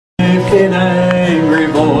speaking angry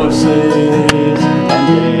voices, and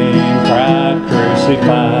then cried,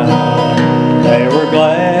 crucified. They were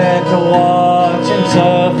glad to watch him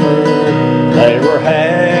suffer. They were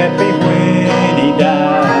happy when he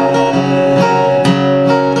died.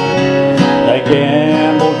 They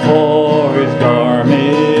gambled for his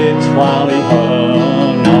garments while he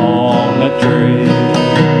hung on the tree.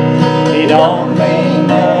 He don't mean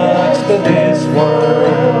much to this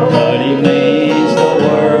world, but he means the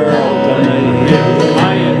world to me.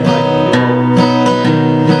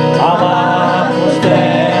 My life was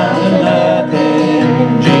down to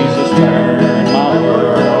nothing. Jesus turned my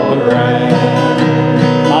world around.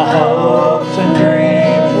 My hopes and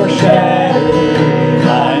dreams were shattered,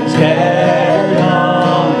 lying scattered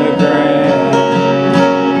on the ground.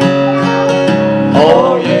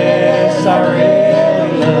 Oh yes, I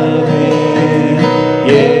really love him,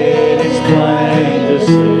 yet it's plain to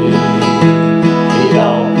see he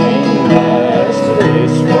don't mean much to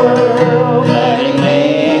this world, but he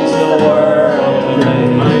means the world to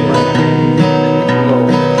me.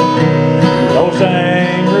 Those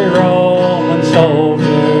angry Roman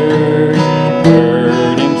soldiers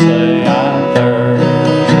heard him say, I'm thirst.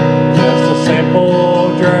 Just a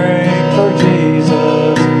simple drink for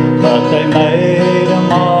Jesus, but they made him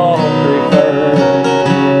mockery first.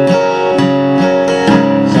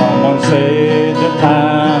 Someone said the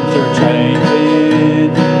times are changing,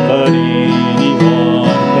 but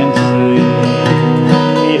anyone can see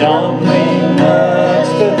he don't mean much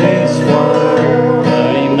to this world,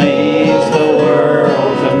 but he means the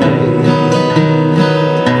world to me.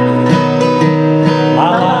 My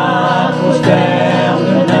life was down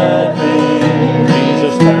to nothing.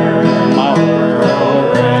 Jesus turned my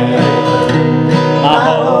world around. My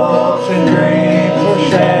hopes and dreams were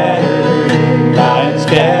shattered, lying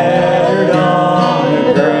scattered on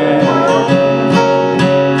the ground.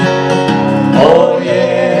 Oh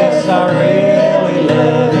yes, I really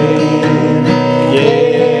love him,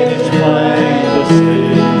 yet it's plain to see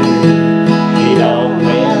he don't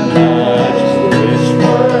mean much to this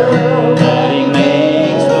world, but he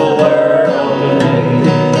means the world to me.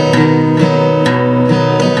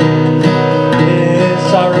 Yes,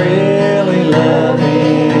 I really love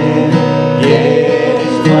him, yet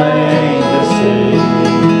it's plain to see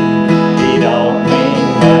he don't mean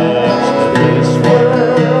much to this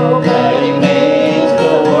world, but he means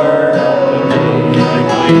the world to me.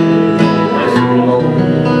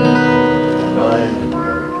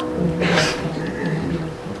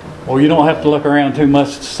 Well, you don't have to look around too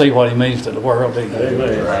much to see what he means to the world, do you?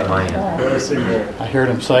 I heard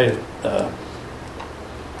him say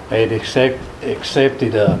they had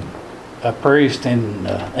accepted a priest in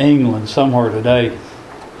England somewhere today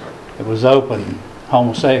that was open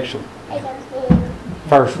homosexual.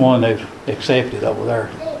 First one they've accepted over there.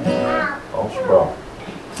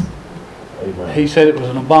 He said it was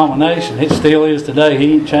an abomination. It still is today.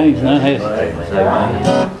 He ain't changed none, has he?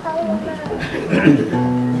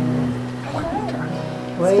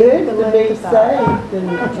 It's good to be saved, and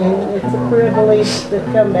it's a privilege to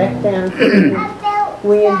come back down here.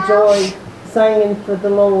 We enjoy singing for the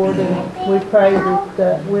Lord, and we pray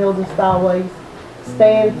that we'll just always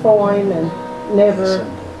stand for Him and never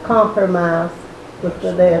compromise with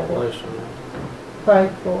the devil. Pray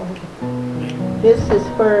for Him. This is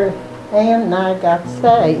where Ann and I got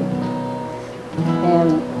saved,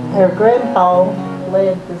 and her grandpa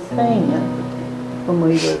led the singing when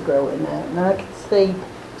we were growing up, and I could see,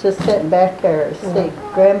 just sitting back there, see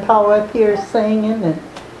Grandpa up here singing, and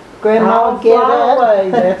Grandma would get up.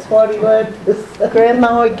 That's what he loved to say.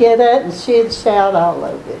 Grandma would get up and she'd shout all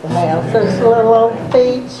over the house. Those little old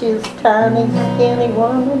feet, she was a tiny, skinny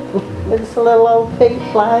woman. Those little old feet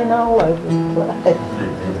flying all over the place.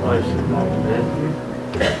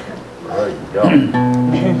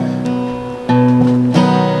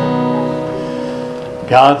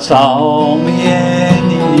 God saw me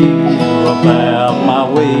and He knew about my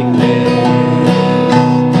weakness,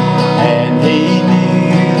 and He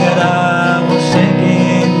knew that I was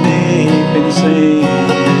sinking deep in sin.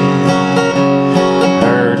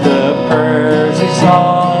 Heard the prayers, He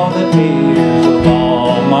saw the tears of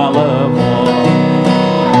all my loved ones.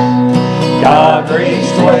 God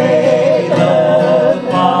reached way to the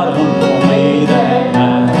bottom for me that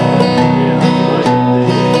night.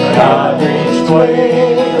 God reached way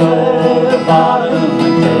the bottom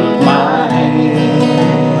and took my hand.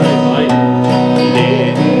 He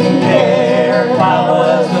didn't care if I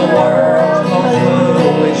was the world's most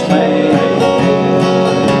foolish man.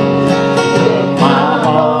 He took my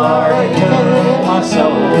heart, He took my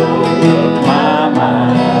soul, He took my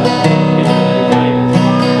mind.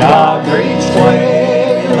 God reached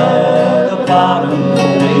way below bottom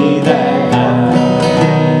for me that night.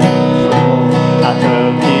 I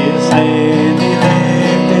took his hand, he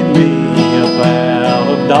lifted me up out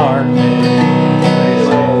of darkness.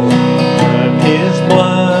 Took his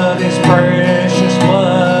blood, his precious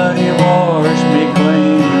blood, he washed me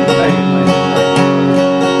clean.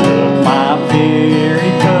 Took my fear,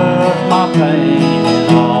 he took my pain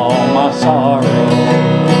and all my sorrow.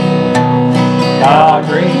 God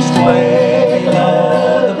reached way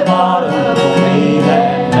below the bottom for me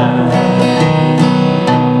that night.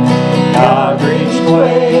 God reached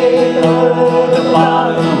way below the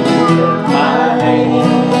bottom and took my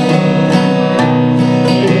hand.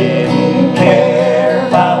 He didn't care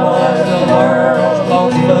if I was the world's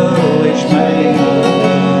most foolish man.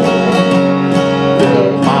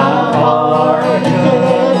 Took my heart, he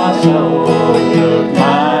took my soul, he took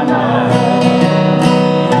my mind.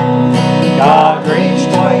 God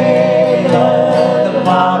reached way below the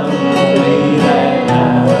bottom for me that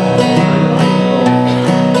night.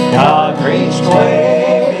 God reached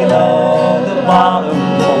way below the bottom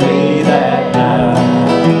for me that night.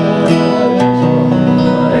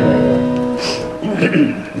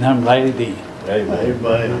 And I'm glad he did.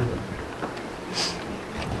 Amen.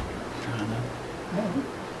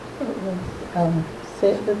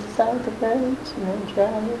 Sit to the side of the road and then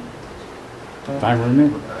drive it. If I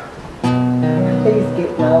remember. He's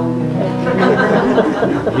getting old. He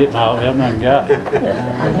can't Getting all them done got it.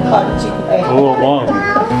 watch you. Full blown.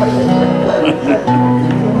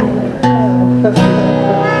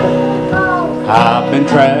 I've been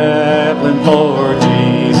traveling for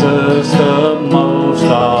Jesus the most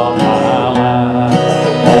of my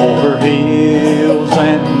life, over hills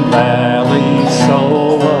and valleys so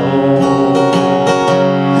low.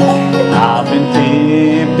 I've been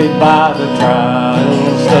tempted by the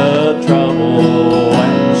trials, the trouble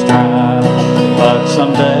and strife, but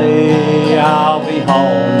someday I'll be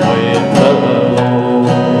home with the Lord.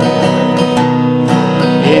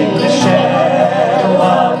 In the shadow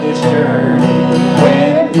of this journey,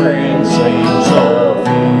 when friends seem so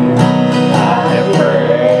few, I have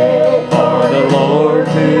prayed for the Lord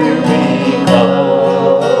to be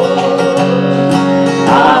close. I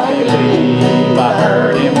believe I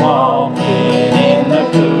heard him walking in the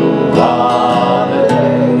cool of the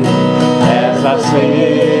day, as I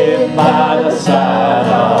sit by the side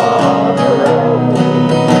of the road.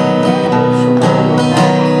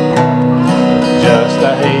 Just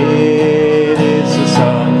ahead is the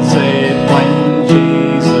sunset when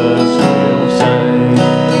Jesus will say,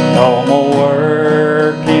 no more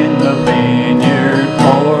work in the vineyard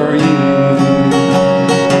for you.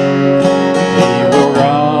 He will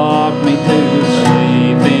rock me to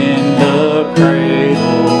sleep in the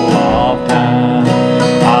cradle of time.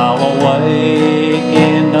 I'll awake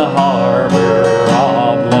in the harbor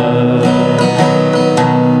of love.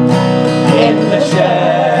 In the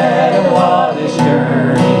shadow of this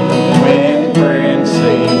journey, when friends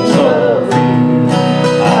seem so few,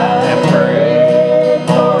 I have prayed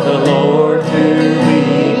for the Lord to be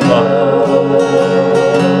close.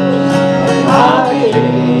 I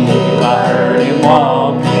believe I heard him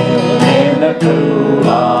walking in the cool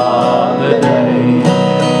of the day,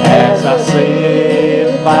 as I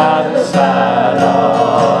sit by the side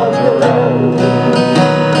of the road.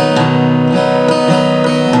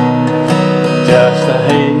 Just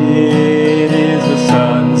ahead is the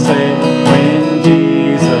sunset when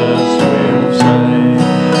Jesus will say,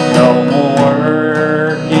 no more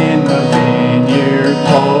work in the vineyard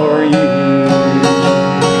for you.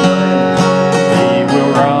 He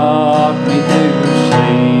will rock me to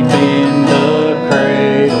sleep in the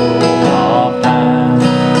cradle of time.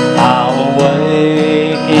 I'll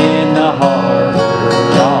awake in the harbor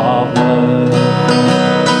of love.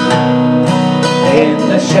 In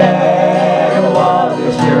the shadow of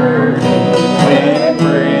this journey, when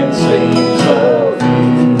friends seem so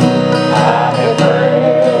few, I have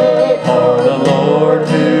prayed for the Lord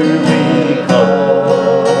to be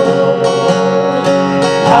close.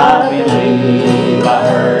 I believe I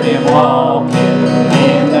heard him walking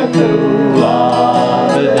in the cool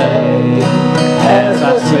of the day, as I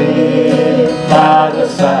sit by the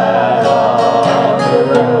side of the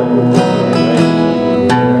road.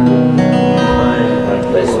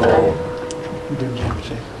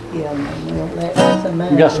 Yeah, we'll let somebody.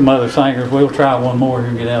 We got some other singers. We'll try one more here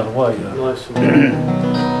and get out of the way.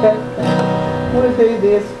 We'll do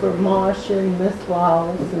this for Marsha and Miss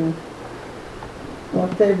Lyalls and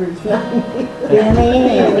whatever his name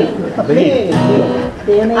is. Benny.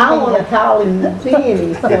 Denny. I want to call him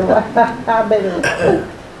Benny, so I better.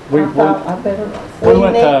 We I thought I better. we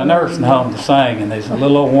went to a nursing home to sing, and there's a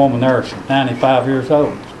little old woman nurse, 95 years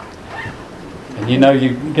old. And you know,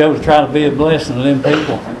 you go to try to be a blessing to them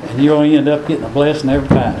people, and you'll end up getting a blessing every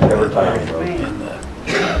time. Every time. And,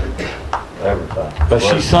 Every time. but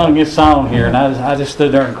she sung this song here, and I just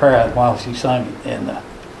stood there and cried while she sang it. And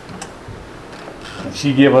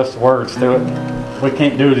she gave us the words to it. We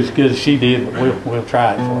can't do it as good as she did, but we'll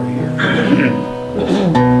try it for you here.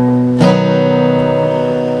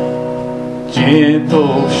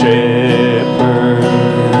 Gentle shepherd,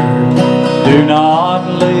 do not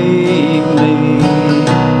leave me.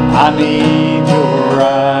 I need your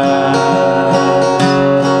eyes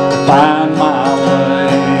to find my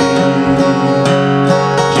way.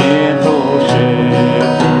 Gentle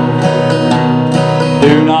shepherd,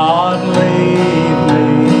 do not leave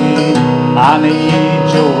me. I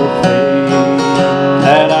need your faith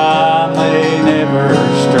that I may never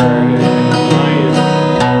stray.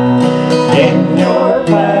 In your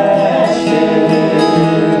pasture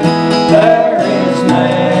there is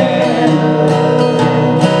manna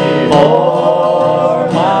for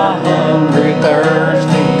my hungry,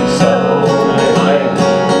 thirsty soul.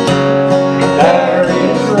 There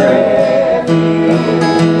is refuge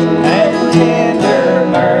and tender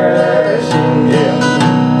mercy.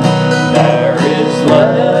 There is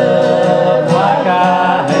love like I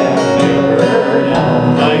have never known.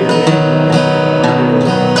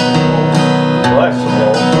 Bless the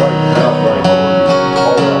Lord.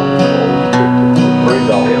 Praise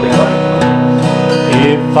God. Praise God.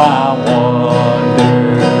 If I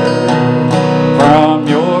wander from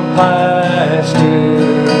your pasture,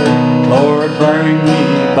 Lord, bring me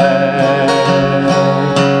back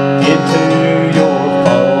into your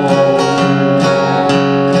fold.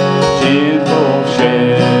 Gentle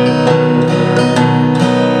shepherd,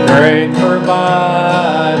 great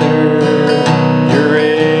provider, you're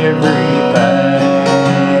everything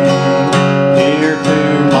dear to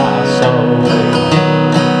my soul.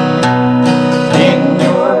 In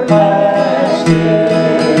your pasture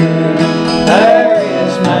there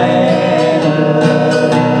is manna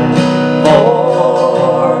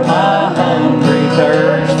for my hungry,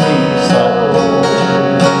 thirsty soul.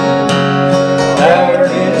 There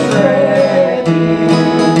is refuge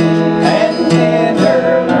and tender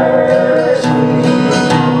mercy.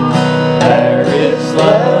 There is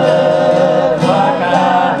love like I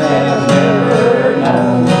have never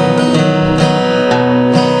known.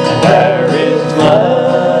 There is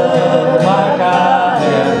love like I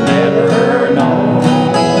have never known.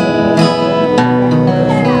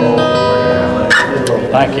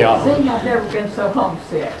 Thank y'all. See, I've never been so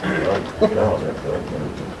homesick.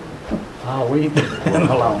 Oh, we've been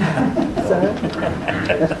alone.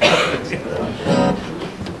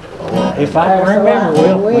 If I can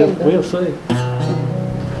remember, we'll see.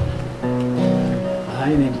 I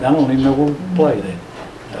don't even know where to play that.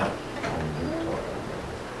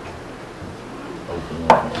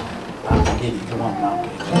 I'll forget you. Come on, I'll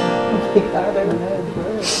get you. I don't know.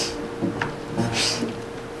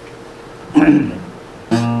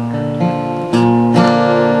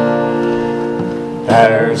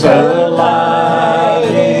 There's a light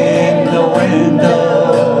in the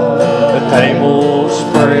window, the table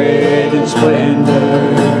spread in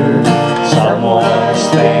splendor. Someone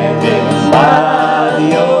standing by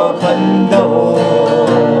the open door.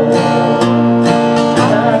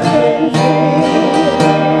 I can feel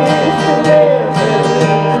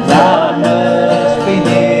God must be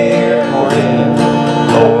near forever.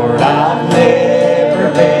 Lord, I've never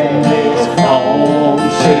been this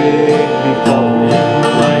homesick before.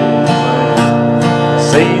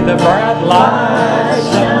 See the bright light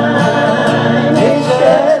shine, it's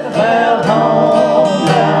just about home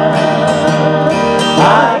now.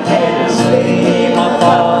 I can see my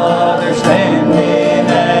Father standing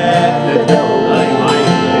at the door.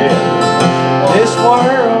 This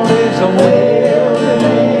world is a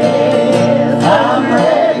wilderness, I'm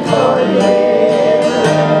ready for deliverance.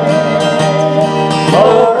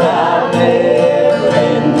 Lord, I've never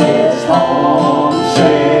been this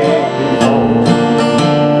homesick before.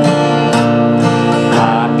 I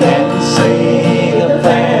can see the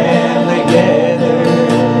family gathered,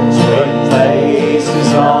 sweet faces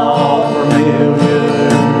all familiar.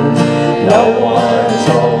 No one's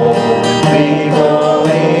holding people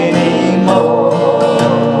anymore.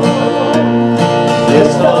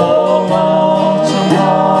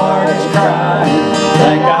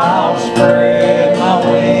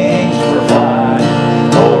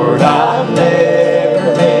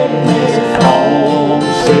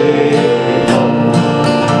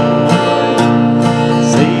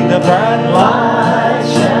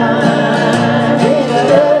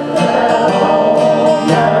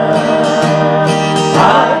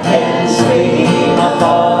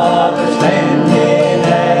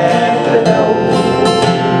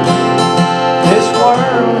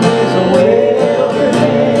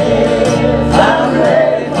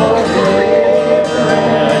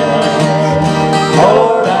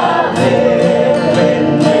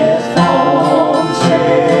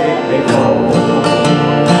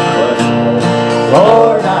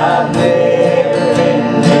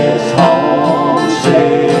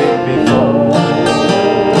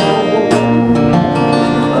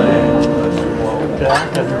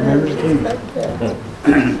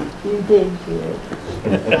 You did good.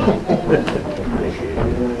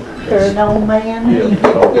 For an old man. He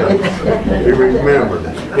remembered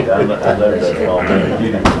it. I know that small man,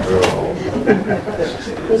 you didn't grow.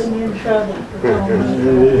 Get him in trouble for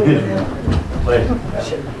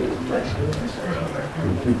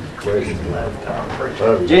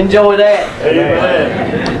Did you enjoy that? Amen.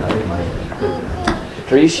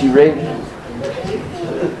 Patrice, you ready?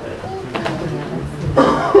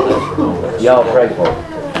 Y'all pray for me.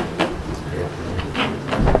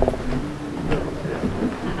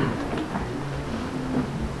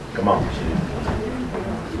 Come on.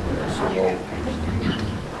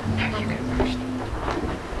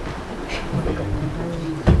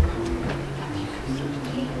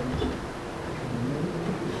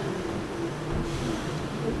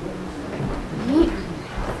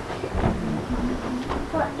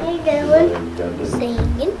 What are you doing?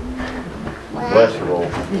 Singing. Bless you,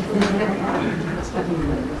 Lord.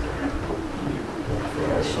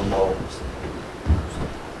 Some more.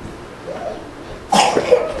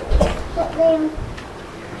 What name?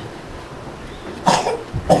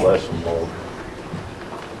 Bless them, Lord.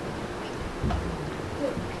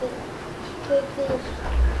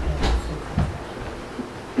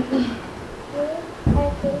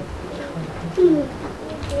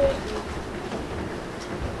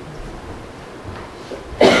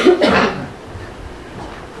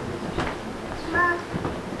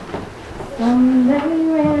 Someday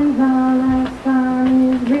when my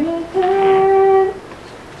lifetime is written,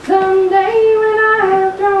 someday when I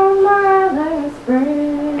have drawn my last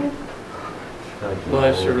breath,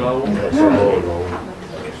 Bless your Lord. Bless the Lord, Lord.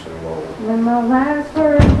 Bless the Lord. when my last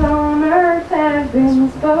words on earth have been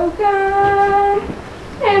spoken,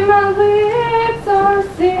 and my lips are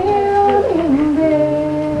sealed in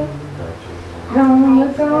death, don't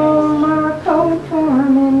look on my cold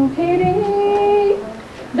torn in pity.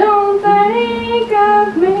 Don't think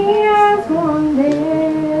of me as one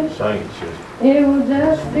dead. Sing it, sister. It will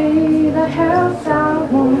just be the house I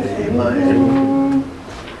once lived in.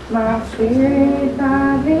 My spirit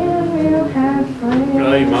by then will have fled.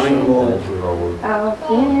 I'll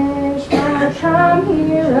finish my time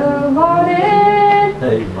here allotted,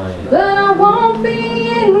 but I won't be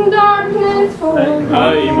in darkness for long.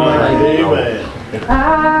 Amen.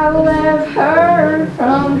 I'll have heard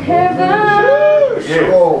from heaven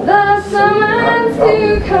the summons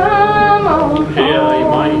to come on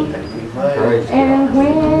home. And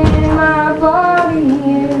when my body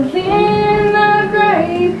is in the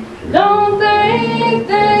grave, don't think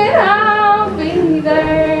that I'll be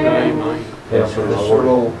there.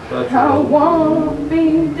 I won't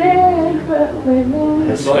be dead but living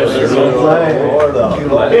Bless the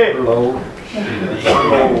Lord.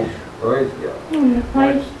 in the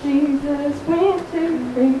place Jesus went to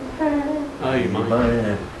prepare.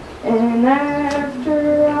 Amen. And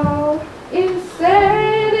after all is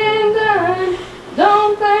said and done,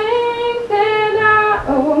 don't think that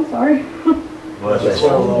I'm sorry. Bless the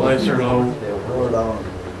Lord. Bless your Lord.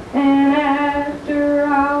 And after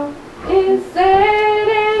all is said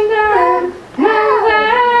and done, know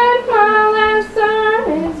that my last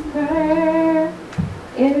earnest prayer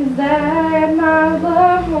is that my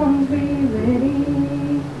loved ones be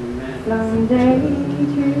ready someday to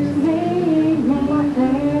meet me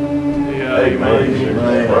there.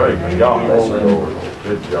 Amen. Praise God. Bless the Lord.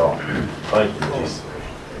 Good job. Thank you, Jesus.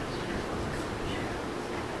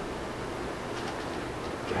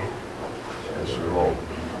 Bless the Lord.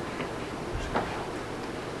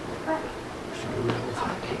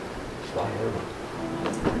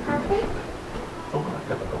 Don't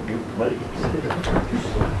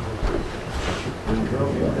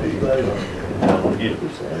give it to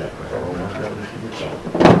me. Don't get it.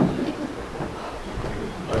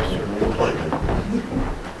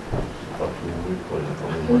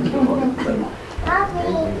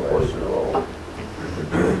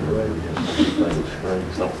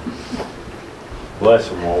 Bless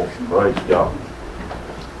them all. Praise God.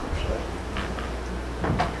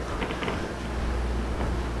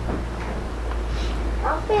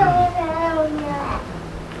 I'll feel it now.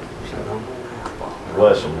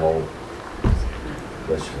 Bless them, Lord.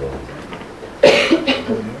 Bless you, Lord.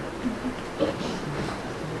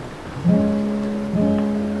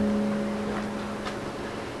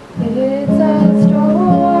 It's a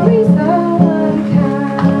story so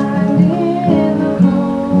unkind in the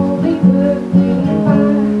holy book we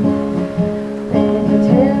find, and it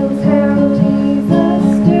tells how Jesus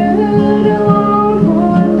stood alone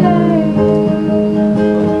one day,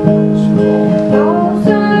 false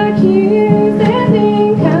accused and then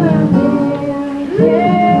condemned,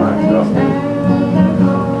 yet they found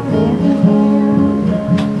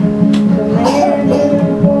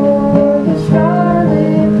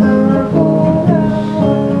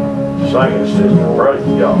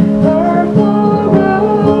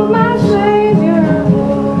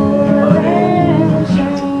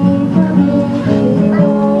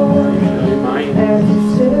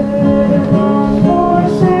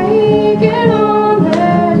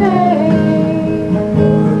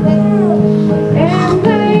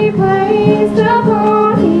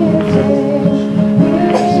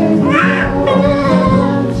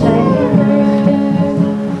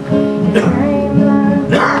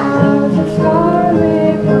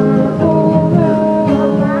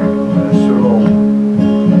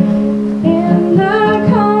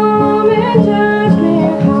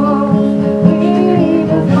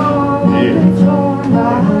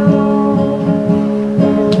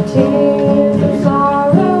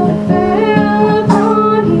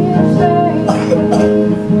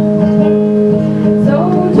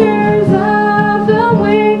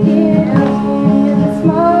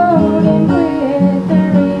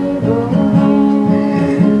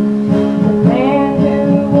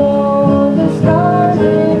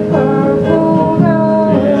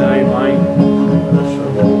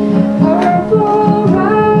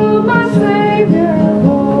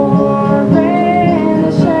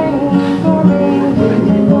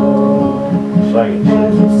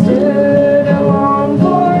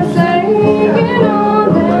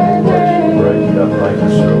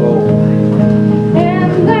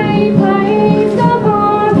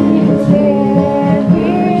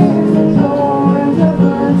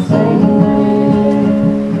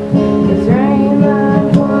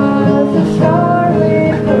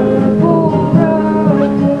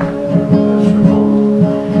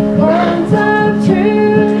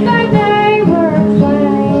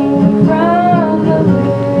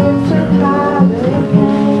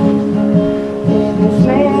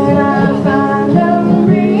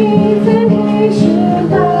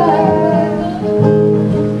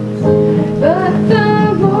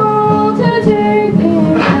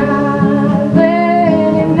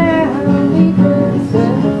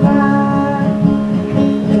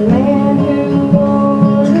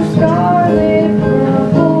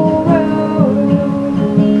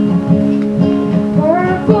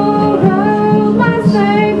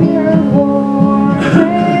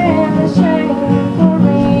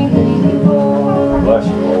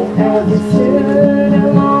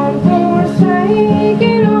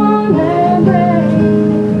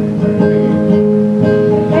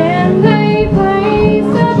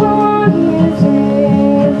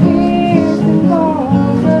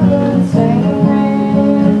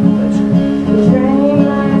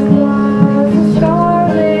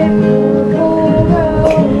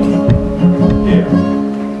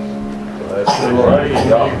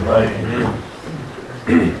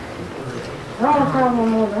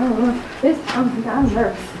I'm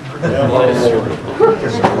nervous.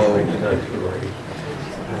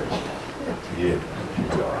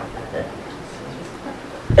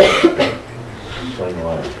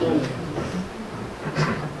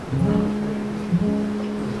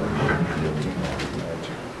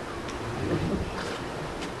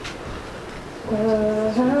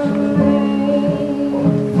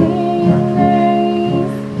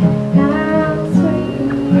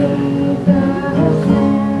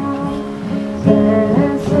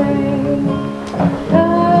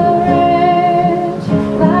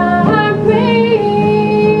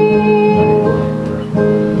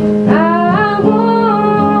 I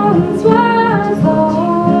once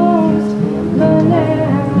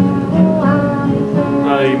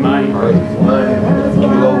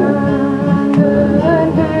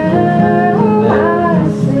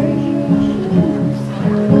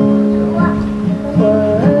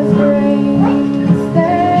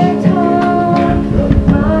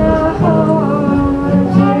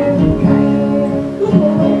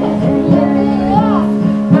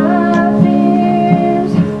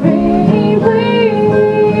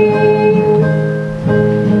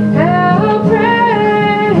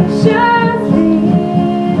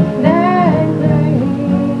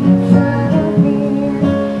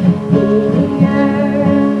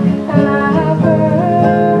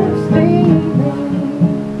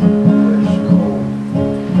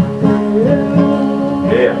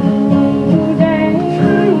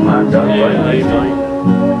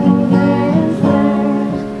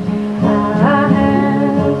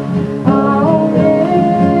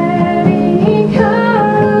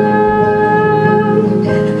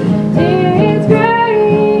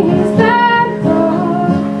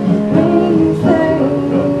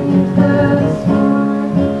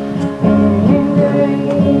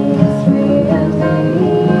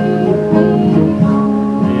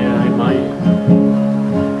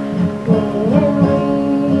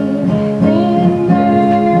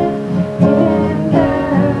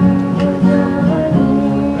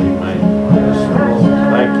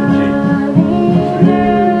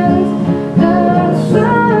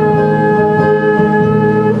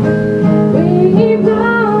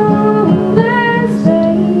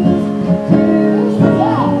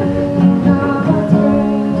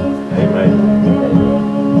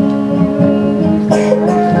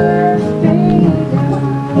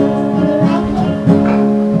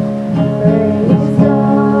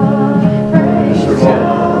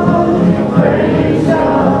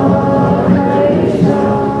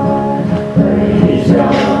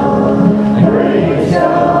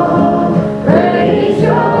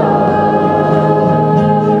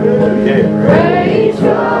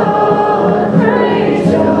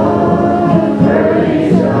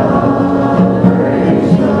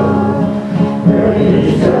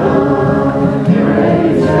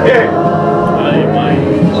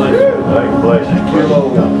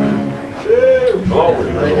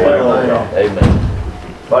Amen.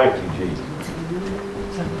 Thank you, Jesus.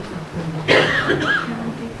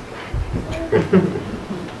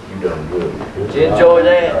 You done good. Did you enjoy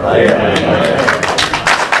that? Amen.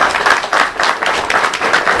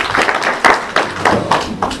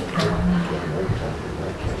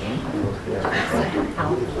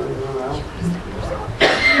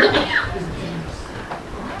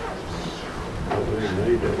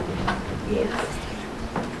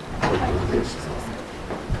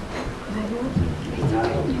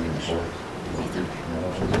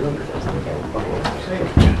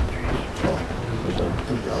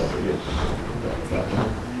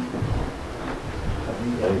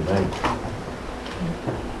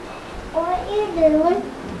 What you doing?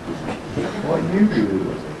 What you do?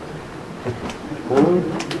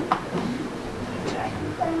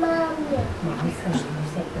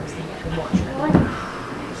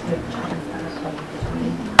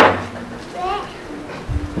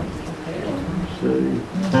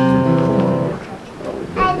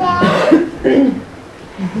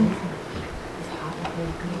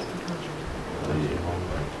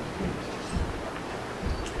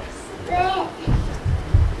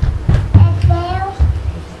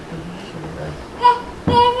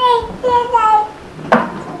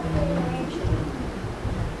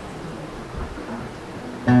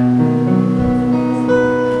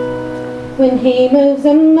 When he moves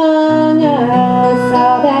among us,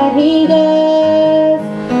 all that he does,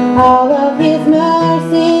 all of his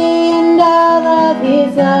mercy and all of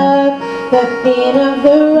his love, the pen of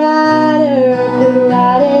the writer could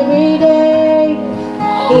write every day.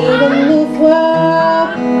 Even this world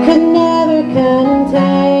could never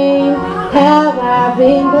contain how I've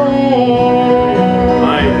been blessed.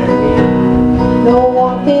 The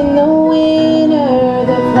warmth in the winter,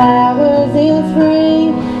 the flowers in spring,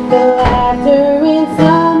 the laughter in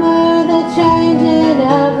summer, the changing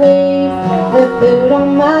of leaves, the food on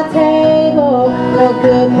my table, a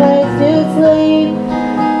good place to sleep,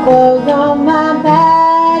 clothes on my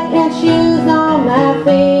back and shoes on my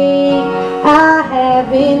feet. I have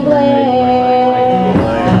been blessed.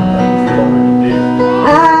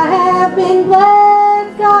 I have been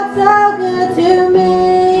blessed. God's so good to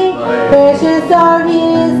me. Precious are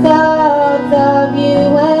his thoughts of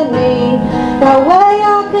you and me. No way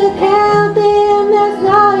I could count them, there's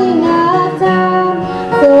not enough time.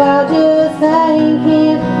 So I'll just thank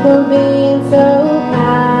him for being so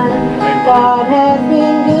kind. God has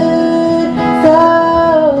been good, so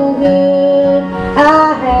good.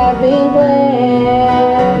 I have been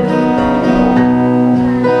blessed.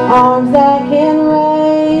 Arms that can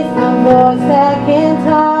raise, a voice that can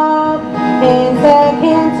talk, hands that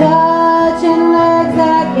can touch, and legs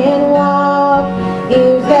that can walk,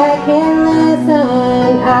 ears that can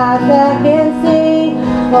listen, eyes that can see.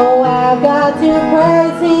 Oh, I've got to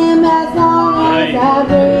praise him as long as I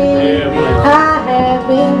breathe. I have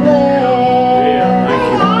been blessed.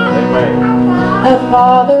 A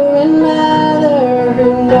father and mother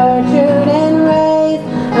who nurtured and raised,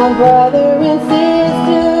 a brother and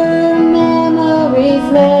sister memories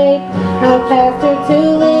made, a pastor to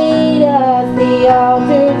lead us, the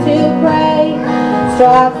altar to pray,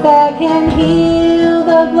 stripes that can heal,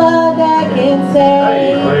 the blood that can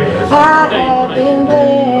save. I have been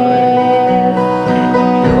blessed.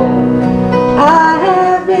 I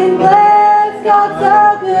have been blessed. God's so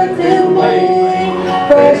good to me.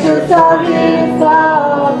 Precious are his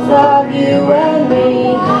thoughts of you and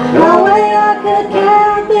me. No way I could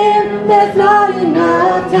count them, there's not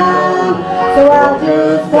enough time. So I'll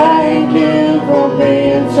just thank you for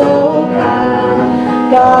being so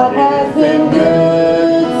kind. God has been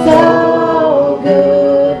good, so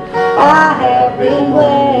good. I have been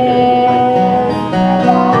blessed.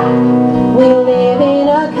 We live in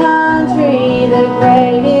a country, the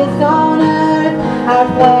greatest on earth. Our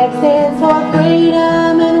flag stands for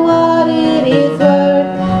freedom and what it is worth.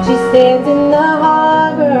 She stands in the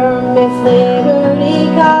harbor, Miss Liberty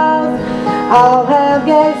calls. All have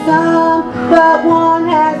gave some, but one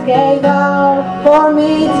has gave all for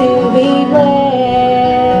me to be blessed.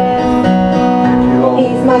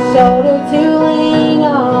 He's my shoulder to lean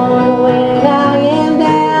on when I am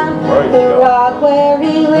down, the rock where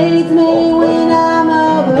he leads me when I'm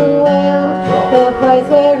overwhelmed, the place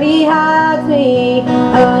where he hides me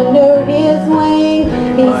under his wing.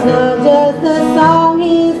 He's not just a song,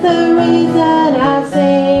 he's the reason I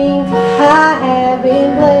sing. I have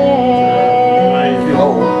been blessed.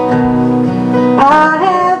 I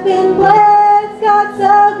have been blessed. God's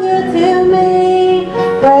so good to me.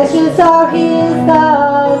 Precious are his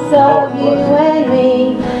thoughts of you and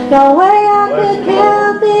me. No way I could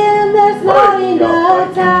count them, there's not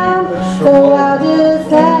enough time. So I'll just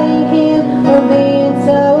thank him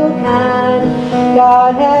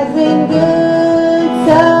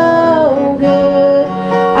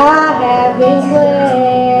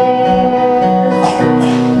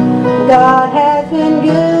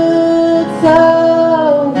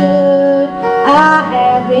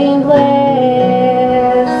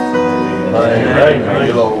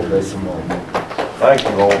Thank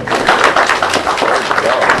you, Lord.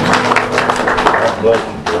 God bless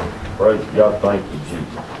you, Lord. Praise God. Thank you,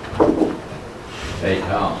 Jesus. Hey,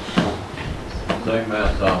 Tom. Sing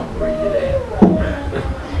that song before you get in.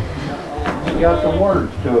 You got some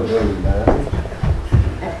words to it, really, man.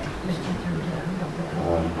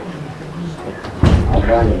 I'll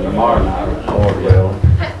bring you tomorrow night, Lord will.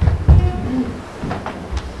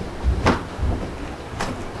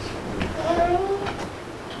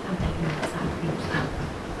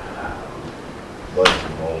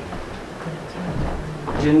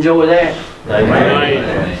 Did you enjoy that?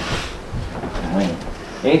 Amen.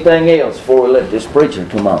 Anything else before we let this preacher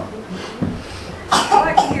come on? I'd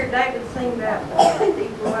like to hear David sing that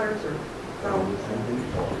Deep Waters or songs.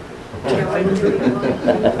 Come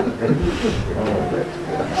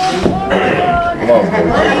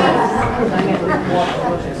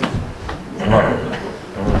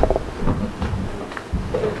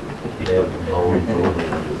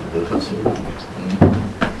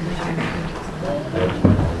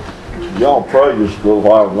Y'all pray just a little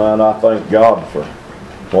while, man. I thank God for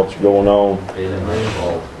what's going on.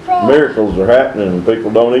 Miracles are happening and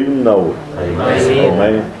people don't even know it.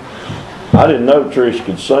 Amen. I didn't know Trish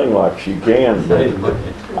could sing like she can, but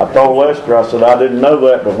I told Lester, I said, I didn't know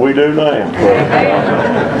that, but we do now.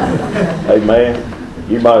 Amen.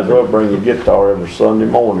 You might as well bring your guitar every Sunday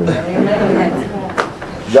morning.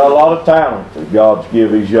 Got a lot of talent that God's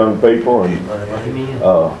give these young people, and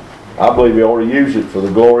I believe He ought to use it for the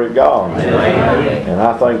glory of God. And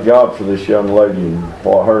I thank God for this young lady and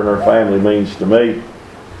what her and her family means to me.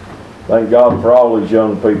 Thank God for all these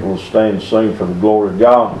young people who stand and sing for the glory of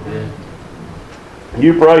God.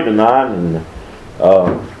 You pray tonight, and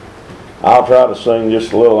I'll try to sing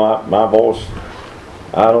just a little. My voice,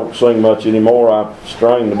 I don't sing much anymore. I've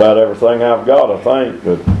strained about everything I've got, I think,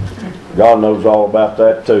 but God knows all about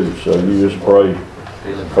that too. So you just pray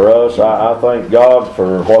for us. I thank God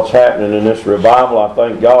for what's happening in this revival. I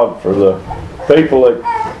thank God for the people that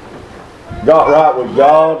got right with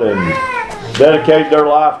God and dedicated their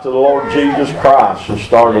life to the Lord Jesus Christ and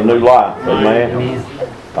started a new life. Amen.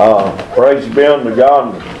 Praise be unto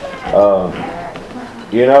God.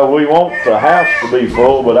 You know, we want the house to be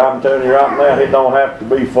full, but I'm telling you right now, it don't have to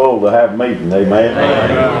be full to have meeting.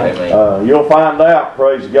 Amen. You'll find out,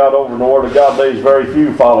 praise God, over in the Word of God, there's very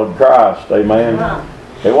few followed Christ. Amen.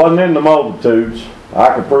 It wasn't in the multitudes.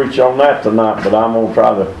 I could preach on that tonight, but I'm going to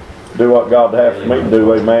try to do what God has for me to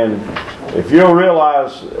do. Amen. If you'll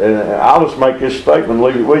realize, and I'll just make this statement and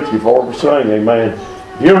leave it with you before we sing. Amen.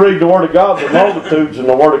 You read the Word of God, the multitudes and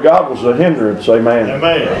the Word of God was a hindrance, amen.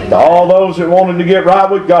 Amen. To all those that wanted to get right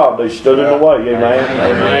with God, they stood in the way, amen.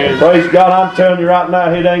 Amen. Praise God, I'm telling you right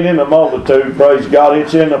now, it ain't in the multitude, praise God.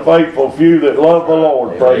 It's in the faithful few that love the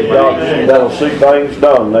Lord, praise God, that'll see things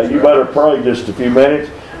done. Now, you better pray just a few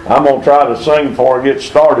minutes. I'm going to try to sing before I get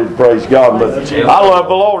started, praise God. But I love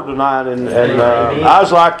the Lord tonight, and I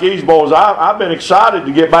was like these boys. I've been excited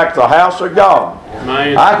to get back to the house of God.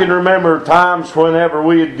 I can remember times whenever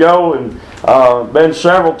we'd go, and been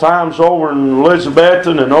several times over in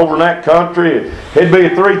Elizabethton and over in that country. It'd be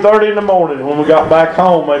at 3:30 in the morning when we got back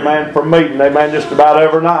home, amen, from meeting, amen, just about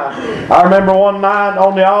every night. I remember one night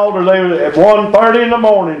on the altar, they were at 1:30 in the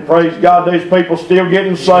morning, praise God, these people still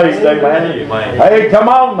getting saved, amen. Hey, come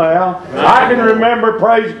on now. I can remember,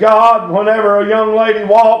 praise God, whenever a young lady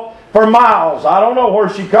walked for miles. I don't know where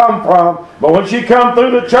she come from, but when she come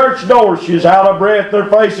through the church door, she's out of breath, her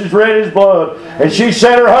face is red as blood. And she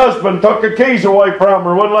said her husband took the keys away from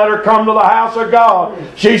her, wouldn't let her come to the house of God.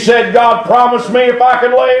 She said, God promised me if I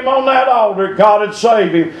could lay him on that altar, God would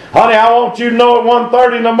save him. Honey, I want you to know at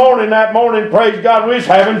 1:30 in the morning that morning, praise God, we was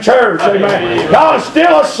having church. Amen. God is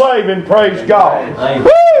still a saving, praise God.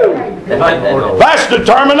 Woo! That's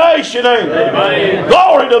determination, ain't it?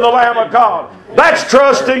 Glory to the Lamb of God. That's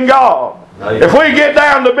trusting God. If we get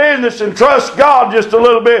down to business and trust God just a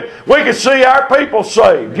little bit, we can see our people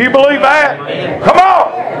saved. Do you believe that? Come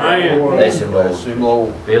on!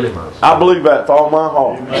 I believe that with all my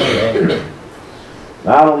heart.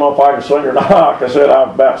 Now, I don't know if I can sing or not. Like I said,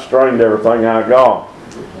 I've about strained everything I got.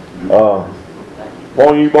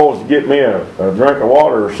 Want you boys to get me a drink of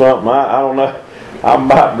water or something. I don't know. I'm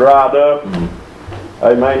about dried up.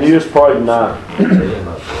 Hey man, you just pray tonight.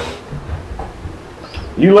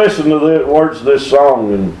 You listen to the words of this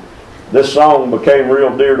song, and this song became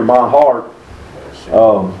real dear to my heart.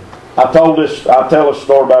 I tell a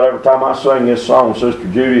story about every time I sing this song, Sister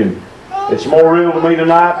Judy, and it's more real to me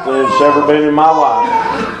tonight than it's ever been in my life.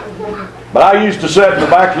 But I used to sit in the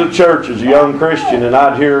back of the church as a young Christian, and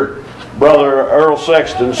I'd hear Brother Earl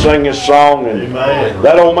Sexton sing his song, and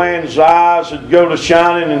that old man's eyes would go to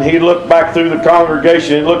shining, and he'd look back through the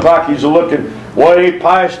congregation. It looked like he's looking way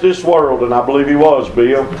past this world, and I believe he was,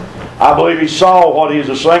 Bill. I believe he saw what he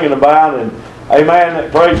was singing about, and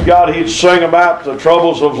amen, praise God, he'd sing about the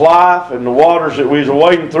troubles of life, and the waters that we was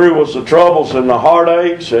wading through was the troubles and the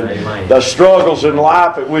heartaches and the struggles in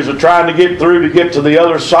life that we was trying to get through to get to the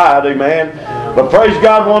other side, amen. But praise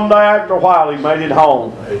God, one day after a while he made it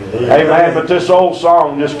home. Amen. But this old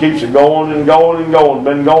song just keeps it going and going and going.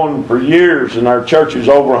 Been going for years in our churches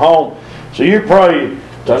over home. So you pray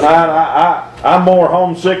tonight. I'm more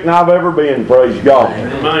homesick than I've ever been, praise God.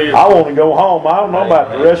 I want to go home. I don't know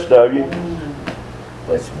about the rest of you.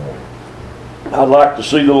 I'd like to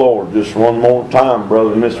see the Lord just one more time,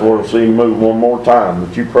 brother, in this world. See Him move one more time.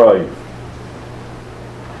 But you pray.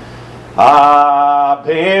 I've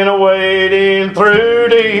been wading through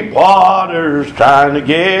deep waters trying to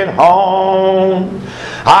get home.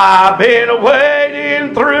 I've been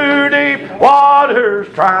wading through deep waters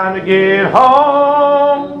trying to get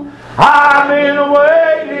home. I've been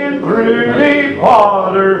wading through deep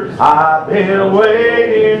water. I've been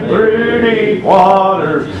wading through deep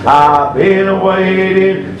waters. I've been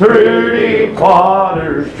wading through deep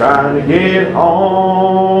waters trying to get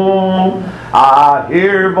home. I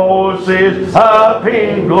hear voices up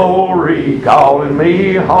in glory calling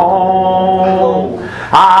me home.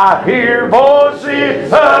 I hear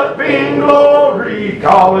voices up in glory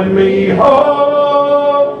calling me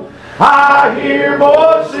home. I hear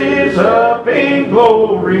voices up in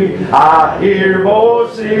glory. I hear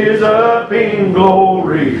voices up in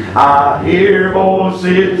glory. I hear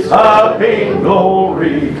voices up in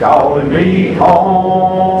glory calling me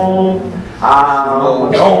home.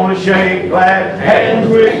 I'm gonna shake glad hands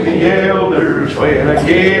with the elders when I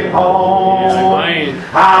get home.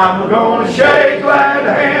 I'm gonna shake glad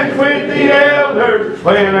hands with the elders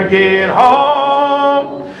when I get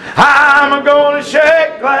home. I'm gonna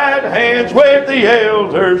shake glad hands with the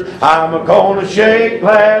elders. I'm gonna shake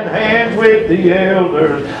glad hands with the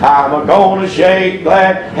elders. I'm gonna shake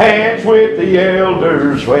glad hands with the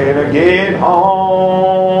elders when I get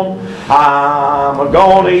home. I'm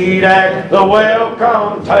gonna eat at the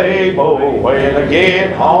welcome table when I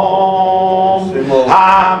get home.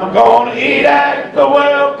 I'm gonna eat at the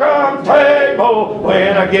welcome table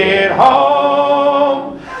when I get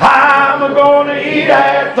home. I'm gonna eat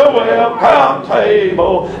at the welcome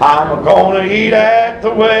table. I'm gonna eat at the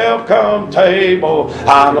welcome table.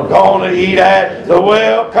 I'm gonna eat at the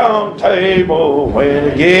welcome table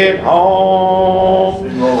when I get home.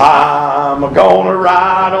 I'm gonna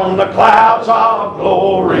ride on the clouds of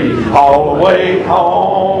glory all the way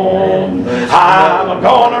home. I'm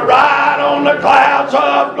gonna ride on the clouds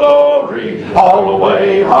of glory all the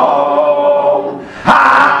way home.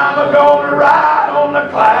 I'm gonna ride on the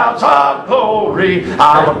clouds of glory.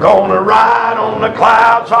 I'm gonna ride on the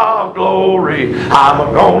clouds of glory.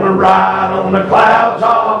 I'm gonna ride on the clouds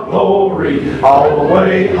of glory all the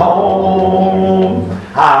way home.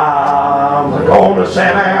 I'm gonna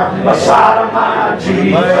sit down beside of my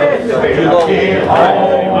Jesus when I get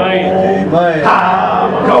home.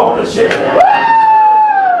 I'm gonna sit down.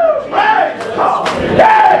 Praise God.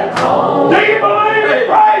 Yeah. Do you believe it?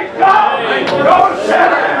 Praise God. I'm gonna sit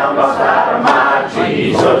down beside of my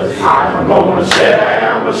Jesus. I'm gonna sit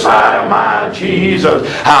down beside of my Jesus.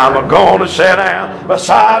 I'm gonna sit down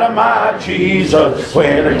beside of my Jesus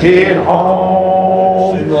when I get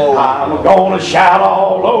home. I'm gonna shout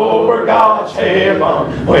all over God's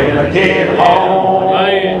heaven when I get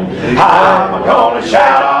home. I'm gonna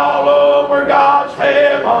shout all over God's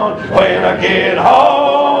heaven when I get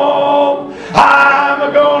home.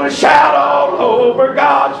 I'm gonna shout all over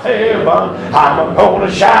God's heaven. I'm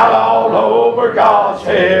gonna shout all over God's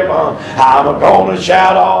heaven. I'm gonna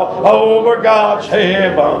shout all over God's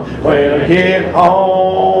heaven when I get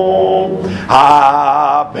home.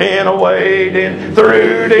 I've been wading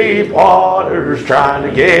through deep waters trying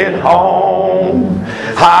to get home.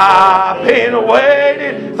 I've been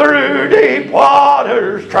wading through deep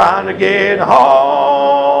waters trying to get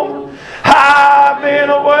home. I've been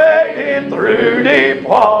wading through deep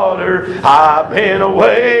water. I've been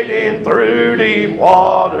wading through deep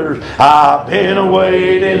waters. I've been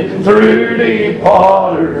wading through deep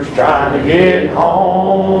waters trying to get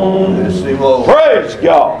home. Praise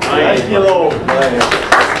God. Thank you, Lord.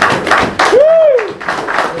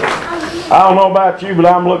 I don't know about you, but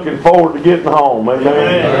I'm looking forward to getting home.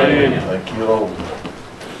 Amen. Thank you, Lord.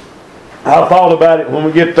 I thought about it when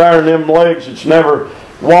we get there and them legs, it's never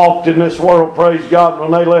walked in this world, praise God.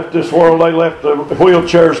 When they left this world, they left the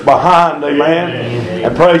wheelchairs behind, amen.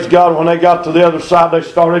 And praise God, when they got to the other side, they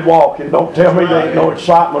started walking. Don't tell me there ain't no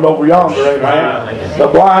excitement over yonder, amen. The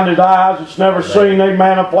blinded eyes that's never seen,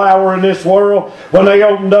 amen, a flower in this world. When they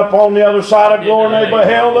opened up on the other side of glory, they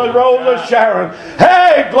beheld the rose of Sharon.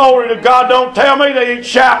 Hey, glory to God. Don't tell me they ain't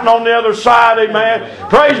shouting on the other side, amen.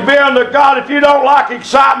 Praise be unto God. If you don't like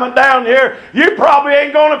excitement down here, you probably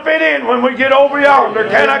ain't going to fit in when we get over yonder.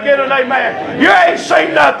 Can I get an amen? You ain't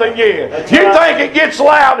seen nothing yet. You think it gets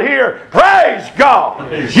loud here. Praise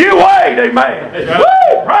God. You wait, amen.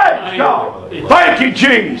 Woo, praise God. Thank you,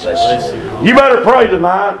 Jesus. You better pray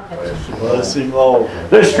tonight. Bless Him, Lord.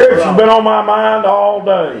 This scripture's been on my mind all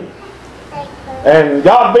day. And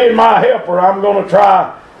God being my helper, I'm going to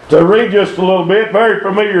try to read just a little bit. Very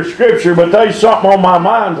familiar scripture, but there's something on my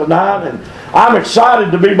mind tonight. And I'm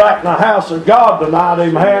excited to be back in the house of God tonight,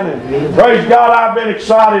 amen. And praise God, I've been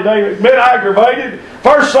excited. I've been aggravated.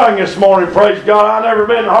 First thing this morning, praise God, I've never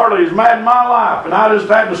been hardly as mad in my life. And I just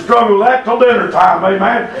had to struggle with that till dinner time,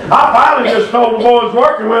 amen. I finally just told the boys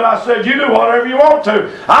working with, I said, you do whatever you want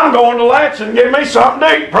to. I'm going to Latch and give me something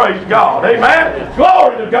to eat, praise God, amen.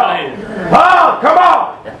 Glory to God. Oh, come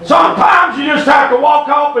on. Sometimes you just have to walk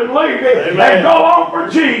off and leave it and go on for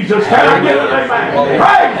Jesus. Can I get an amen?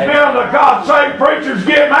 Praise be unto God. Same preachers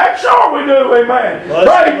get mad. Sure we do, amen.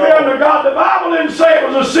 Praise be unto God. The Bible didn't say it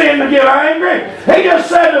was a sin to get angry. He just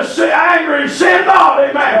said to sin angry and sin not,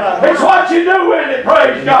 amen. It's what you do with it,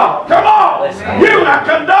 praise God. Come on. You now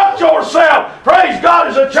conduct yourself, praise God,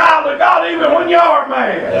 as a child of God even when you're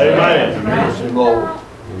mad. Amen.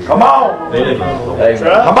 Come on.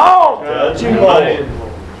 Come on.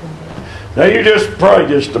 Now you just pray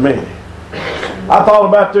just a minute. I thought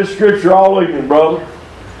about this scripture all evening, brother.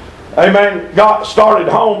 Amen. Got started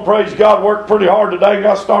home. Praise God. Worked pretty hard today.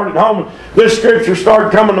 Got started home. This scripture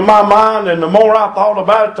started coming to my mind. And the more I thought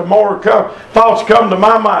about it, the more thoughts come to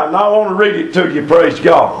my mind. And I want to read it to you. Praise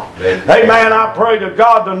God. Amen. I pray to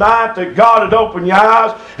God tonight that God would open your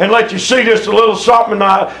eyes and let you see just a little something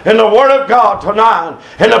in the Word of God tonight.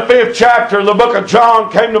 In the 5th chapter of the book of John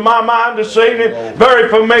came to my mind this evening. Very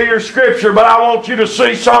familiar scripture. But I want you to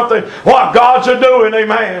see something. What God's a-doing.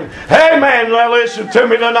 Amen. Amen. Now listen to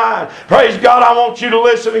me tonight. Praise God, I want you to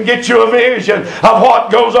listen and get you a vision of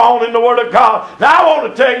what goes on in the Word of God. Now I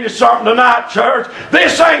want to tell you something tonight, church.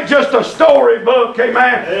 This ain't just a storybook,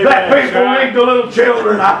 amen, that people read to little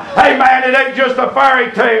children. Amen, it ain't just a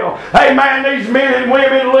fairy tale. Amen, these men and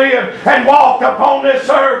women live and walk upon this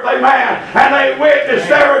earth, amen, and they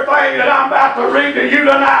witnessed everything that I'm about to read to you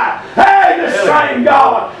tonight. Hey, the same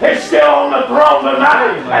God is still on the throne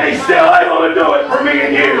tonight, and He's still able to do it for me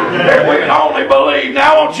and you if we can only believe.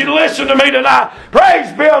 Now I want you to listen to me tonight.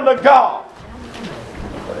 Praise be unto God.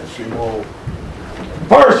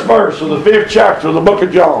 First verse of the 5th chapter of the book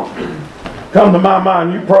of John. Come to my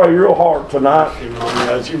mind. You pray real hard tonight.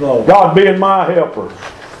 God being my helper.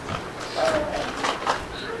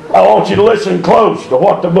 I want you to listen close to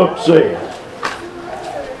what the book says.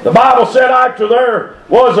 The Bible said after there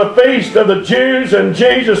was a feast of the Jews and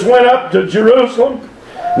Jesus went up to Jerusalem.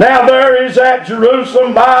 Now there is at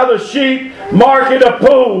Jerusalem by the sheep market a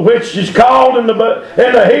pool, which is called in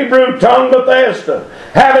the Hebrew tongue Bethesda,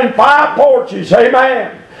 having 5 porches.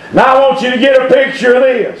 Amen. Now I want you to get a picture of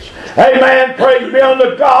this. Amen. Praise be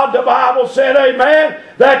unto God. The Bible said, amen,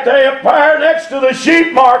 that they appeared next to the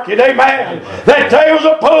sheep market. Amen. That there was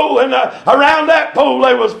a pool, and around that pool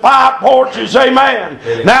there was 5 porches. Amen.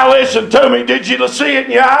 Now listen to me. Did you see it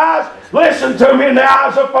in your eyes? Listen to me in the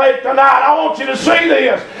eyes of faith tonight. I want you to see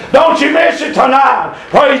this. Don't you miss it tonight.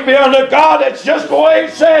 Praise be unto God. It's just the way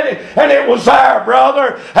He said it. And it was there,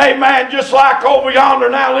 brother. Amen. Just like over yonder.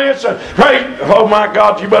 Now listen. Praise. Oh my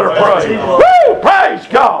God, you better pray. Woo! Praise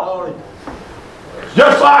God.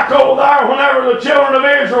 Just like over there whenever the children of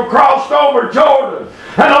Israel crossed over Jordan.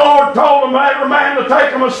 And the Lord told them, every man to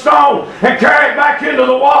take them a stone and carry it back into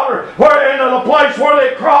the water, into the place where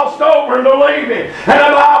they crossed over and to leave it. And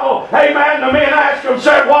the Bible, amen, the men asked him,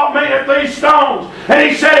 said, what meaneth these stones? And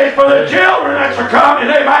he said, it's for the children that are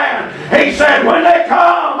coming, amen. He said, when they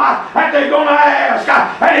come, that they're going to ask,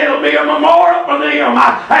 and it'll be a memorial for them,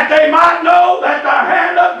 that they might know that the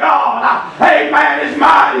hand of God, amen, is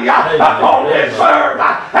mighty upon this earth,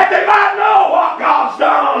 that they might know what God's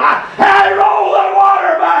done. And they roll the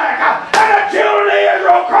water back, and the children of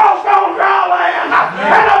Israel crossed on dry land.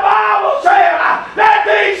 And the Bible said that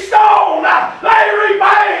these stones, they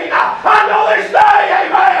remain until this day,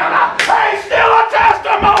 amen. They still a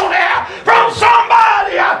testimony from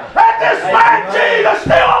somebody that this man Jesus is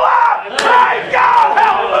still alive. Praise God,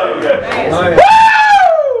 hallelujah.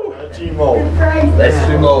 Woo! Let's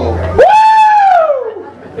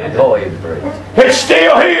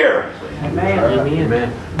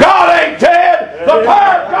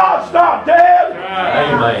God's not dead.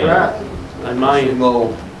 Amen. Sing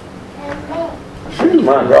low. Phew,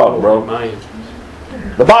 my God, bro. Amen.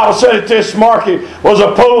 The Bible said that this market was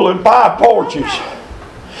a pool and 5 porches.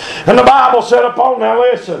 And the Bible said upon, now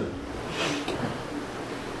listen,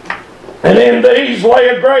 and in these lay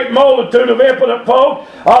a great multitude of impotent folk,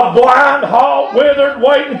 of blind, halt, withered,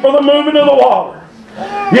 waiting for the moving of the water.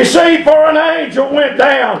 You see, for an angel went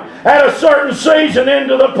down at a certain season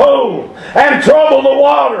into the pool and troubled the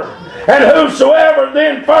water. And whosoever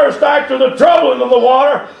then first after the troubling of the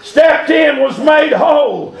water stepped in was made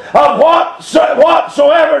whole of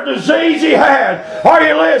whatsoever disease he had. Are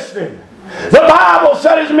you listening? The Bible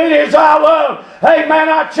said, as many as I love, amen,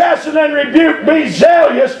 I chasten and rebuke, be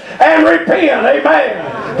zealous and repent.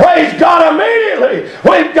 Amen. Praise God. Immediately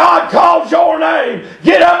when God calls your name,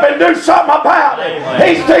 get up and do something about it.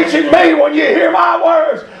 He's teaching me, when you hear my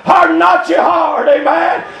words, harden not your heart.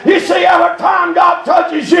 Amen. You see, every time God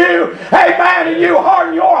touches you, amen, and you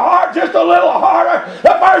harden your heart just a little harder,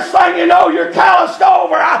 the first thing you know, you're calloused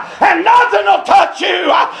over, and nothing will touch you.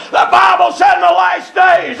 The Bible said in the last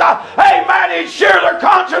days, amen, he'd shear their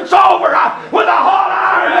conscience over with a hot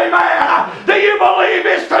iron. Amen. Do you believe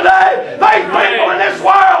this today? There's people in this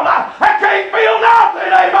world that can't feel nothing.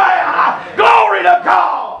 Amen. Glory to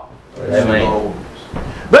God. Amen.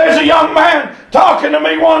 There's a young man talking to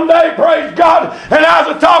me one day, praise God, and I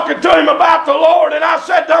was talking to him about the Lord, and I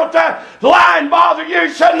said, don't that lying bother you? He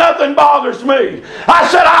said, nothing bothers me. I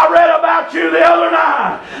said, I read about you the other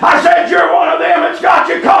night. I said, you're one of them that's got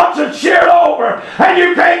your conscience sheared over, and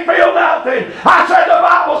you can't feel nothing. I said, the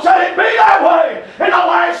Bible said it'd be that way in the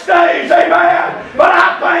last days, amen. But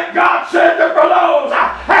I thank God said that for those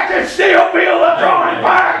that can still feel the drawing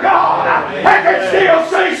power of God, that can still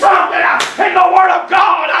see something in the Word of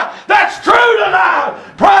God that's true tonight.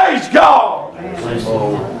 Praise God.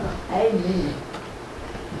 Amen.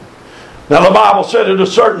 Now the Bible said at a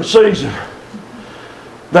certain season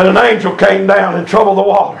that an angel came down and troubled the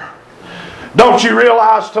water. Don't you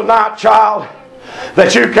realize tonight, child,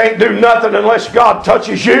 that you can't do nothing unless God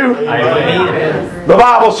touches you? Amen. The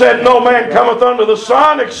Bible said, no man cometh unto the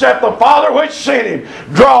Son except the Father which sent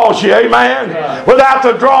him draws you. Amen. Without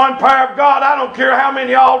the drawing power of God, I don't care how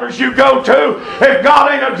many altars you go to, if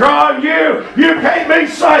God ain't a drawing you, you can't be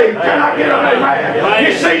saved. Can I get an amen?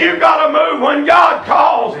 You see, you've got to move when God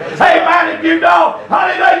calls. Amen. If you don't,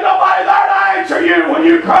 honey, there's nobody there to answer you when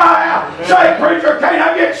you cry out. Say, preacher, can't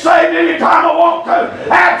I get saved anytime I want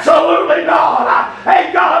to? Absolutely not.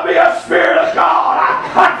 Ain't got to be a Spirit of God.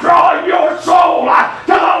 I draw your soul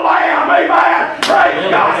to the Lamb. Amen. Praise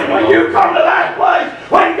God. And when you come to that place,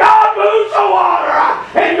 when God moves the water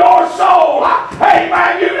in your soul,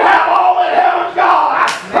 amen, you have all that heaven's got.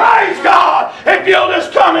 Praise God. If you'll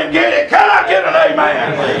just come and get it. Can I get an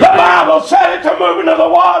amen? The Bible said it to move into the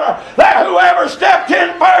water, that whoever stepped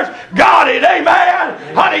in first got it. Amen.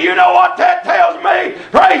 Honey, you know what that tells me?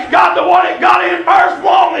 Praise God, the one that got in first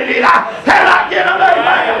wanted it. Can I get an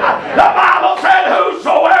amen? The Bible said,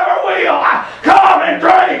 whosoever will come and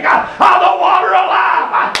drink of the water of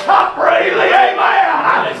life freely.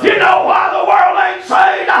 Amen. You know why the world ain't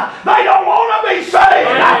saved? They don't want to be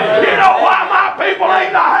saved. You know why my people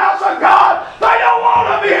ain't in the house of God? They don't want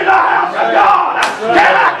to be in the house of God.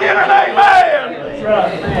 Can I get an amen?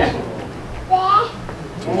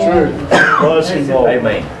 True. Blessing, Lord.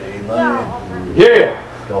 Amen. Amen. Yeah.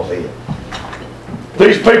 Go ahead.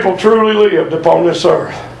 These people truly lived upon this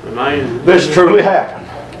earth. Amen. This truly happened.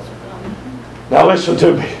 Now listen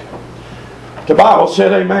to me. The Bible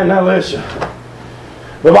said, amen, now listen.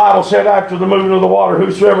 The Bible said after the moving of the water,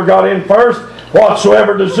 whosoever got in first,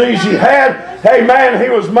 whatsoever disease he had, amen, he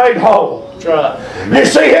was made whole. That's right. You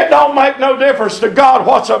see, it don't make no difference to God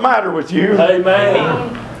what's the matter with you.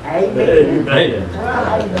 Amen. Amen. Amen.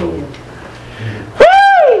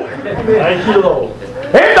 Woo! Thank you, Lord.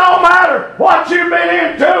 It don't matter what you've been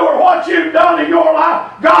into or what you've done in your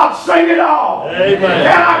life. God's seen it all. Amen.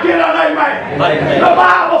 Can I get an amen? Amen. The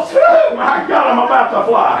Bible said, oh my God, I'm about to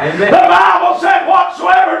fly. Amen. The Bible said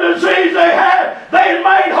whatsoever disease they had, they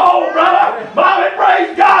made whole, brother. Bobby,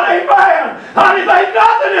 praise God, amen. Honey, there's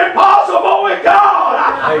nothing impossible with God.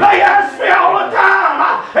 They ask me all the time,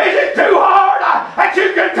 is it too hard that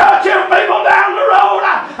you can touch them people down the road?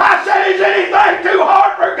 I said, is anything too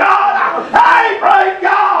hard for God? Hey, praise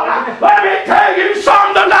God. Let me tell you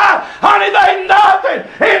something tonight. Honey, there's nothing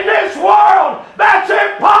in this world that's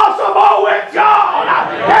impossible with God.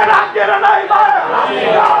 Can I get an amen?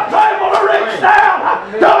 God's able to reach down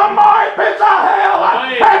to the miry pits of hell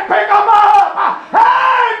and pick them up.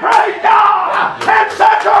 Hey, praise God. And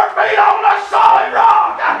set your feet on the solid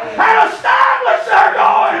rock and establish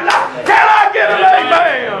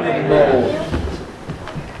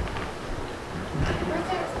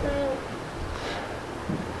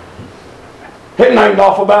named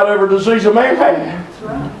off about every disease a man had.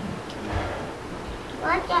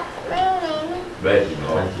 Watch out for me,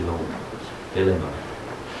 Thank you, Lord. Fill him up.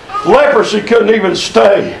 Leprosy couldn't even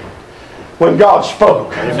stay when God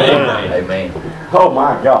spoke. Amen. Amen. Oh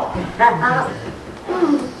my God.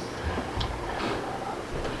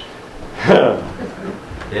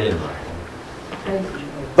 Fill him up.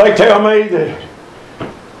 They tell me that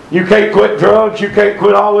you can't quit drugs, you can't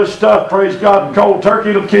quit all this stuff, praise God, cold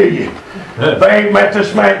turkey will kill you. They ain't met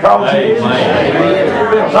this man called Jesus.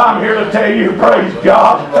 I'm here to tell you, praise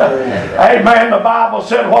God. Amen. The Bible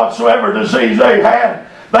said whatsoever disease they had,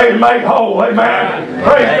 they made whole. Amen.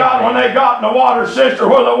 Praise God. When they got in the water, sister,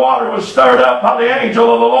 where the water was stirred up by the angel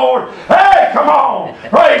of the Lord. Hey, come on.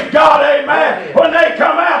 Praise God. Amen. When they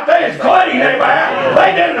come out, they is clean. Amen.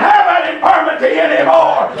 They didn't have that infirmity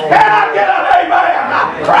anymore. Can I get an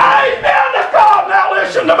amen? Praise be unto God. Now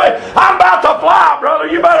listen to me. I'm about to fly, brother.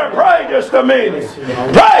 You better pray just a minute.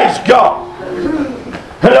 Praise God.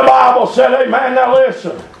 And the Bible said, amen. Now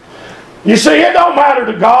listen. You see, it don't matter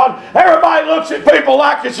to God. Everybody looks at people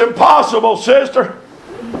like it's impossible, sister.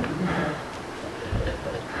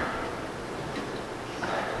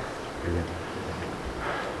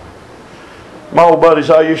 My old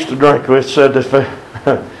buddies I used to drink with said this. Said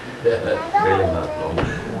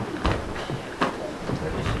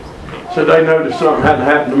they noticed something hadn't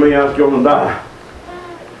happened to me, I was going to die.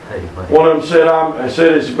 One of them said,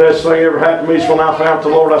 it's the best thing ever happened to me is when I found the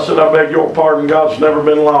Lord. I said, I beg your pardon, God's never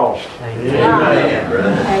been lost. Amen.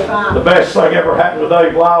 The best thing ever happened to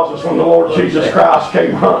Dave Lyalls is when the Lord Jesus Christ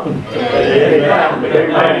came hunting. Amen.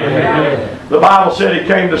 Amen. The Bible said He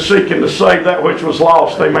came to seek and to save that which was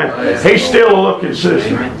lost. Amen. He's still a looking,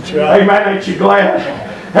 sister. Amen. Ain't you glad?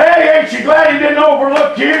 Hey, ain't you glad He didn't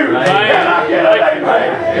overlook you? Can I get an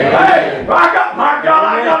amen? Hey, my God,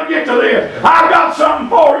 I got to get to this. I've got something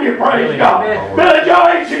for you, praise God. Billy Joe,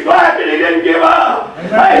 ain't you glad that He didn't give up?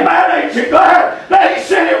 Amen, ain't you glad that He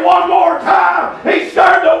sent it one more time? He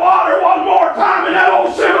stirred the water one more time in that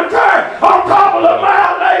old cemetery on top of the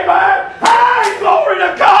mountain, amen. Hey, glory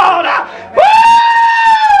to God.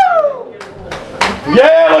 Woo!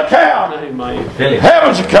 Yeah, look out.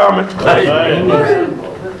 Heaven's a coming.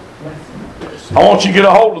 I want you to get a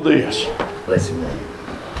hold of this. Bless him.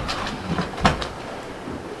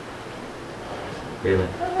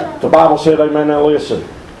 The Bible said, amen, now listen.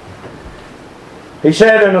 He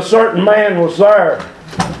said, and a certain man was there,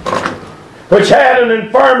 which had an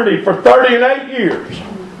infirmity for 38 years.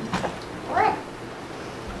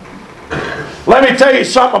 Let me tell you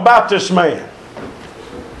something about this man.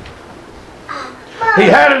 He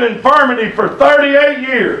had an infirmity for 38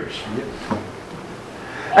 years.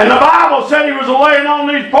 And the Bible said he was laying on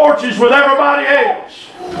these porches with everybody else.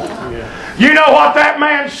 You know what that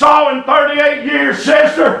man saw in 38 years,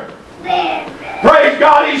 sister? Praise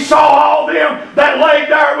God, he saw all them that laid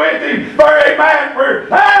there with him for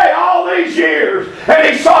all these years. And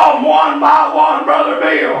he saw them one by one, Brother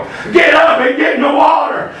Bill, get up and get in the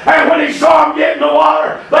water. And when he saw them get in the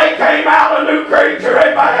water, they came out a new creature,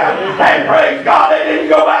 amen. And praise God, they didn't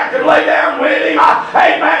go back and lay down with him.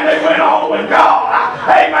 Amen, they went on with God.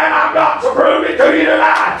 Amen, I've got to prove it to you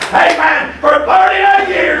tonight. Amen, for 38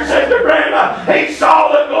 years, Sister Brenda, he saw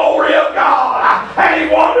the glory of God. And he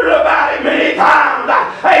wondered about it many times.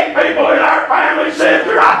 8 people in our family,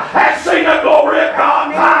 sister, have seen the glory of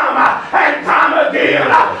God time and time again.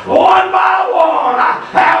 One by one,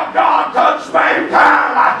 how God touched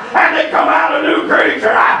mankind and they come out a new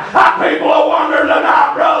creature. People are wondering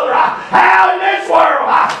tonight, brother, how in this world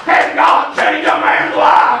can God change a man's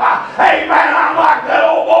life? Amen. I'm like that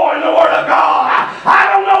old boy in the Word of God. I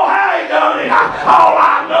don't know how He done it. All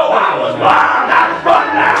I know, I was blind, but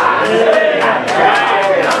now I see.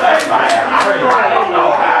 I don't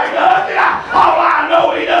know how He does it. All I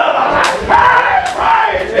know He does.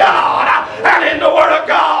 Praise God. And in the Word of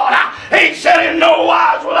God, He said, in no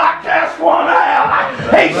wise will I cast one out.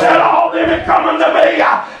 He said, all them that come unto me,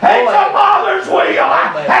 it's the Father's will,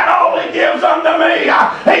 and all He gives unto me.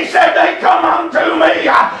 He said, they come unto me,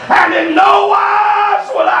 and in no wise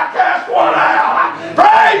will I cast one out.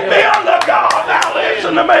 Praise be unto God. Now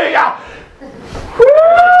listen to me. Woo!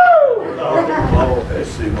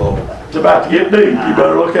 It's about to get deep. You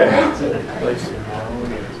better look at it.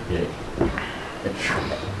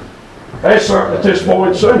 That's something that this boy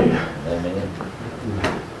had seen.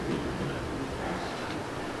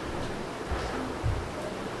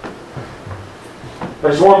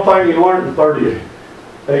 There's one thing he learned in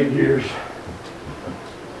 38 years.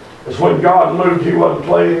 It's when God moved, He wasn't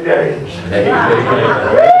playing games. Amen.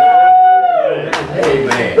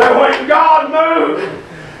 That when God moved,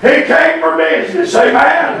 He came for business.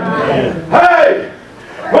 Amen. Hey,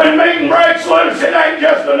 When meeting breaks loose, it ain't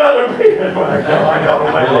just another meeting. My God, I got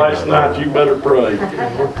on that last night. You better pray.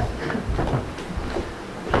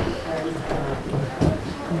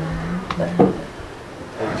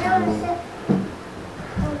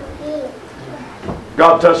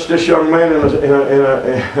 God touched this young man in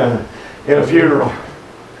a funeral,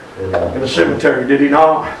 in a cemetery, did He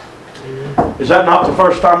not? Is that not the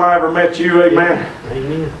first time I ever met you? Amen.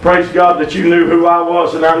 Amen. Praise God that you knew who I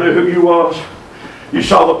was and I knew who you was. You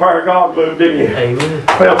saw the power of God move, didn't you? Amen.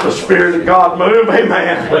 Felt the Spirit of God move.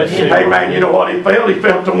 Amen. Amen. You know what He felt? He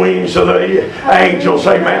felt the wings of the angels.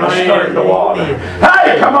 Amen. Stirring the water.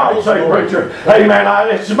 Hey, come on, say preacher. Amen.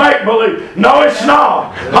 It's make-believe. No, it's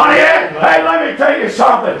not. Honey, hey, let me tell you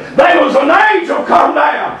something. There was an angel come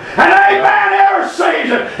down. And amen, ever sees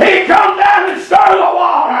it. He come down and stir the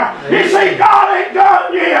water. You see, God ain't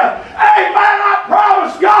done yet. Amen. I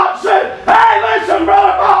promise God said, hey, listen,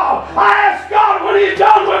 Brother Bob. I asked God when He's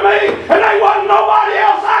done with me, and there wasn't nobody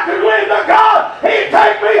else I could win to God. He'd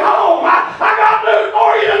take me home. I got news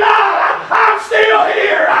for you tonight. I'm still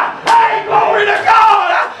here. Hey, glory to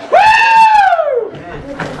God. Woo!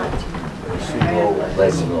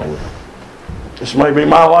 This may be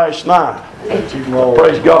my last night.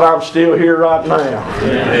 Praise God, I'm still here right now.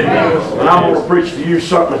 And I'm going to preach to you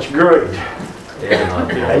something that's great.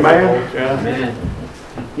 Amen.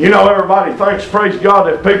 You know, everybody thinks, praise God,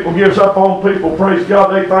 that people gives up on people. Praise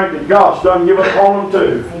God, they think that God's done give up on them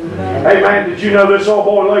too. Amen. Did you know this old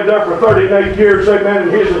boy laid there for 38 years, amen,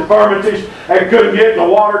 in his infirmities and couldn't get in the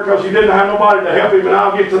water because he didn't have nobody to help him, and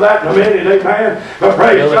I'll get to that in a minute, amen. But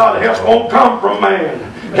praise God, help won't come from man.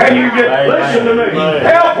 Can you listen to me?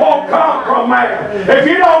 Help won't come from man. If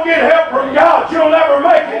you don't get help from God, you'll never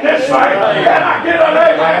make it this thing. Can I get an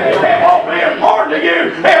amen? It won't be important to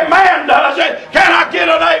you if man does it. Can I get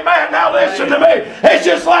an amen? Now listen to me. It's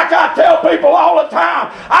just like I tell people all the time.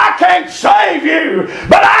 I can't save you,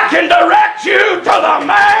 but I can direct you to the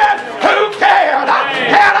man who can.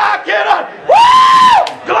 Can I get a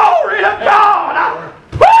woo? Glory to God.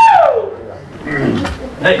 Woo!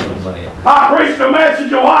 I preached a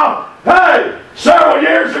message a while, several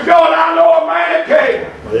years ago, and I know a man that came.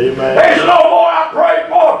 Amen. He's an old boy I prayed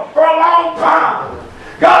for a long time.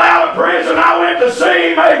 Got out of prison, I went to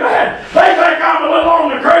see him, amen. They think I'm a little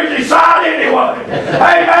on the crazy side anyway.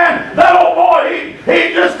 Amen. That old boy,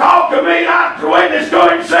 he just talked to me, and I witnessed to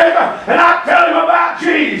him, and I tell him about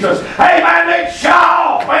Jesus. Amen. They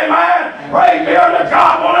shout, amen. Praise be unto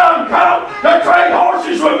God. One of them come to trade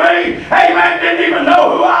horses with me. Amen. Didn't even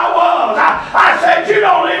know who I was. I said, you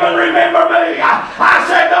don't even remember me. I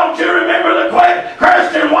said, don't you remember the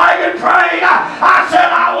Christian wagon train? I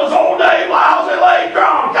said, I was old Dave Lyalls that lay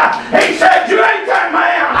drunk. He said, you ain't that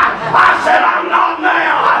man. I said, I'm not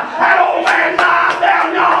now. That old man died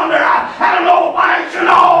down yonder at an old mansion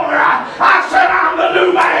altar. I said, I'm the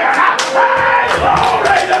new man. Hey,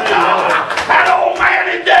 glory to God. That old man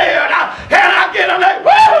is dead. Can I get a name?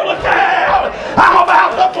 Woo, look out. I'm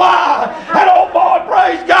about to fly. That old boy,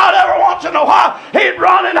 praise God, every once in a while, he'd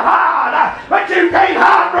run and hide. But you can't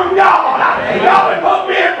hide from God. God would put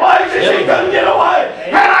me in places he couldn't get away.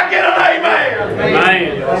 Can I get an amen?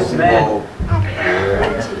 Amen.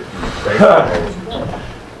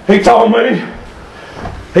 He told me,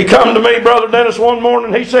 he come to me, Brother Dennis, one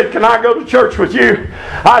morning. He said, can I go to church with you?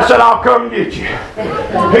 I said, I'll come get you.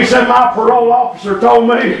 He said, my parole officer told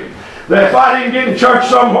me that if I didn't get in church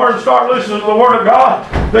somewhere and start listening to the Word of God,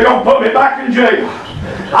 they're going to put me back in jail.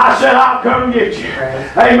 I said, I'll come get you.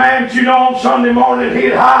 Amen. But you know, on Sunday morning,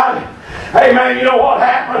 he'd hide. Amen. You know what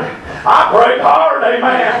happened? I prayed hard, amen.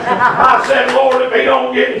 I said, Lord, if he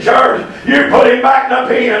don't get in church, you put him back in the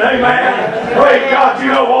pen, amen. Praise God, you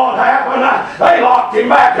know what happened? They locked him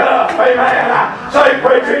back up, amen. Say,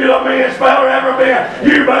 preacher, you're the meanest feller ever been.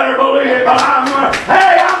 You better believe it, but I'm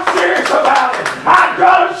serious about it. I'd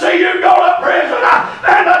rather see you go to prison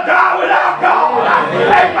than to die without God.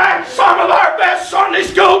 Amen. Some of our best Sunday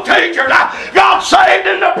school teachers got saved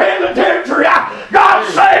in the penitentiary. God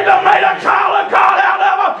saved them, made a child of God out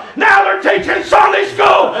of them. Now they're teaching Sunday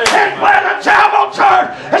school in Pleasant Chapel Church.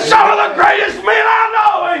 And some of the greatest men I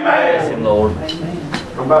know, amen. Lord.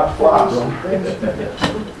 I'm about to fly.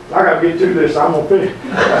 I got to get to this. I'm going to finish.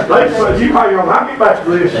 Ladies, you hang on. I'll get back to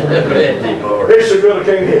this. This is really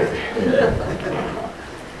can't hit me.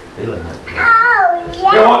 It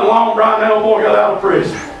wasn't long drive. That old boy got out of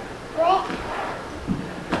prison.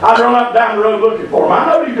 I'd run up and down the road looking for him. I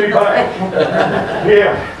know he'd be back.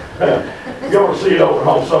 Yeah. You ought to see it over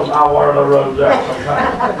home sometime. I'll wire the roads out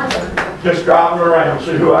sometime. Just driving around,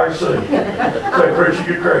 see who I can see. Say, preacher,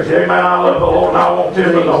 you crazy. Amen. I love the Lord and I want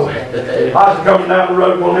him to know it. I was coming down the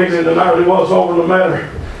road one evening and there he was over in the matter.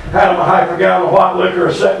 had them a half a gallon of white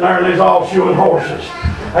liquor sitting there, and they's all shoeing horses.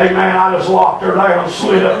 Amen. I just locked her down,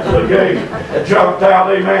 slid up to the gate, jumped out.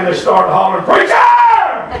 Amen. They started hollering, "Preacher!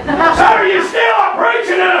 Son, are you still a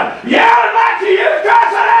preaching and yelling like you used to?" I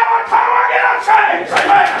said, "Every time I get a chance."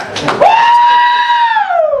 Amen. Woo!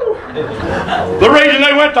 The reason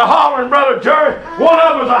they went to hollering, Brother Jerry, one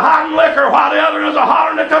of them was a hiding liquor while the other was a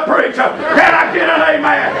hollering at the preacher. Can I get an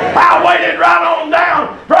amen? I waited right on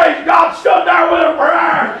down. Praise God, stood there with a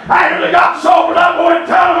prayer. After they got sobered up, I went and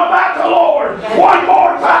tell them about the Lord. One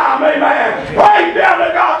more time, amen. Praise be unto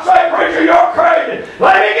God. Say, "Preacher, you're crazy.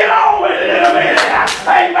 Let me get on with it in a minute."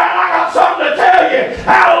 Amen. I got something to tell you.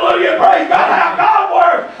 Hallelujah. Praise God. How God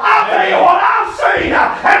works. I'll tell you what I've seen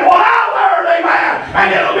and what I've heard, amen. And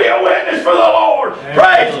it'll be a witness for the Lord.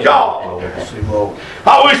 Praise God.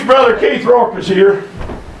 I wish Brother Keith Rourke was here.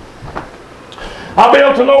 I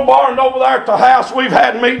built an old barn over there at the house we've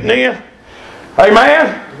had meeting in.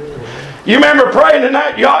 Amen. You remember praying in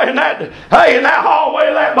that hallway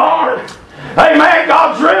of that barn? Amen.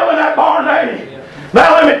 God's real in that barn, ain't He?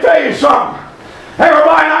 Now let me tell you something.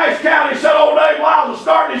 Everybody in Ashe County said old Dave Lyalls was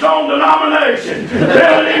starting his own denomination,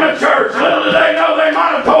 building him a church. Little did they know they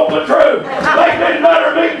might have told the truth. They've been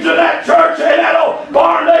better meetings in that church and that old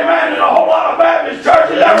barn, amen, than a whole lot of Baptist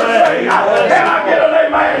churches ever seen. Can I get an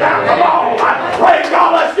amen? Now come on. Praise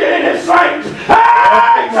God, let's get in His saints.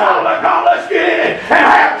 Hey, child of God, let's get in it and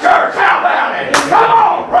have church. How about it? Come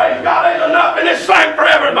on, praise God. There's enough in this thing for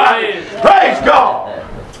everybody. Praise God.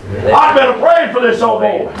 I've been praying for this old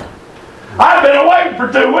boy. I've been waiting for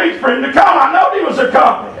 2 weeks for him to come. I knowed he was a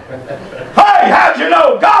coming. Hey, how'd you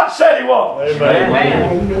know? God said he was.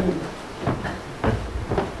 Amen.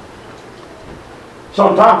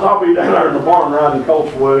 Sometimes I'll be down there in the barn riding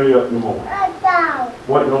colts way up in the morning,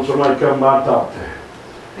 waiting on somebody to come by and talk to him.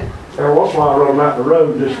 Every once in a while I run out the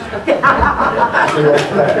road just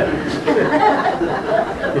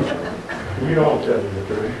You don't tell me the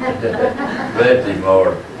truth. Bless Him,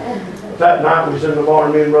 Lord. That night we was in the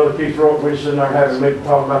barn, me and Brother Keith Rourke, we was sitting there having a meeting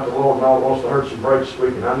talking about the Lord, and all of us heard some brakes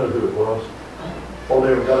squeaking. I knew who it was. Old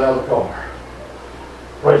David got out of the car.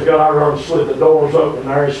 Praise God, I run and slid the doors open, and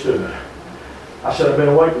there he stood. I said, "I've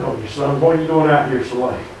been waiting on you, son. What are you doing out here so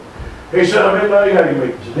late?" He said, "I've been to AA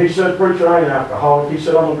meetings." And he said, "Preacher, I ain't an alcoholic." He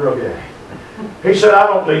said, "I'm a drug addict." He said, "I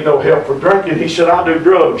don't need no help for drinking." He said, "I do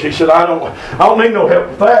drugs." He said, I don't need no help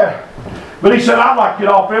with that. But he said, "I'd like to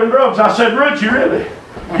get off them drugs." I said, "Would you really?"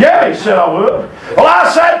 "Yeah," he said, "I would." Well, I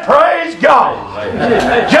said, "Praise God."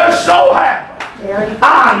 Just so happened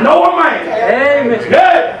I know a man. Amen.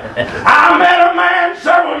 Yeah. I met a man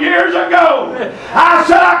several years ago. I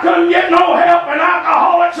said I couldn't get no help in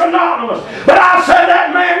Alcoholics Anonymous. But I said that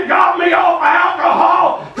man got me off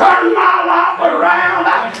alcohol, turned my life around,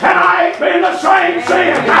 and I ain't been the same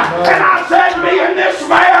since. And I said, me and this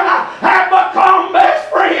man have become best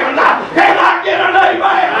friends. Can I get an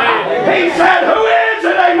amen? He said, "Who is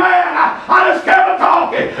it, amen?" I just kept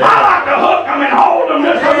talking. I like to hook him and hold him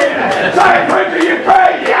just a minute. Say, "Preacher, you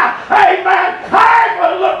crazy." Amen. Hey,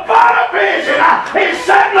 but look fun of fishing. He's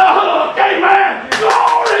setting the hook. Amen.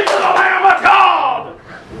 Glory to the Lamb of God.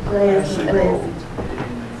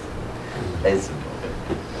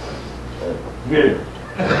 Yeah.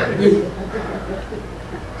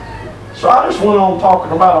 So I just went on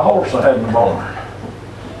talking about a horse I had in the barn.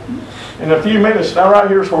 In a few minutes, now right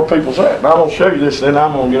here's where people's at. And I'm going to show you this, then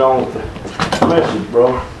I'm going to get on with the message,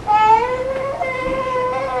 bro.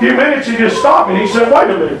 A few minutes he just stopped me and he said, "Wait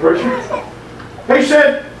a minute, preacher." He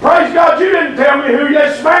said, "Praise God, you didn't tell me who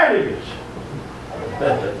this man is."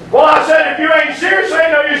 Well, I said, "If you ain't serious,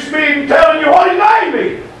 ain't no use me even telling you what his name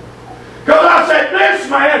is." Because I said, "This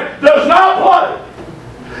man does not play."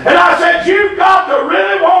 And I said, "You've got to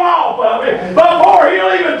really want off of it before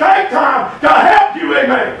he'll even take time to help you."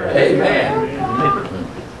 Amen. Amen.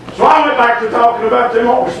 So I went back to talking about them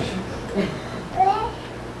horses.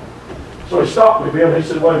 So he stopped me, Bill, and he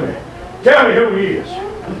said, "Wait a minute. Tell me who he is.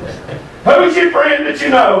 Who's your friend that you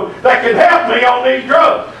know that can help me on these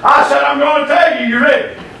drugs?" I said, "I'm going to tell you. You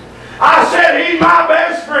ready?" I said, "He's my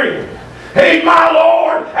best friend. He's my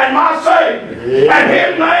Lord and my Savior. And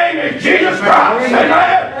His name is Jesus Christ."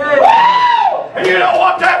 Amen. And you know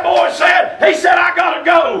what that boy said? He said, "I got to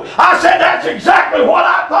go." I said, "That's exactly what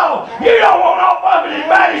I thought. You don't want off of it as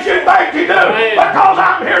bad as you think you do. Because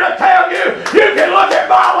I'm here to tell you, you can look at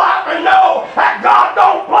my life and know that God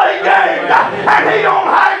don't play games. And He don't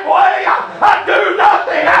halfway do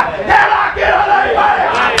nothing. Can I get an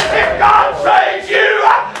amen? If God saves you,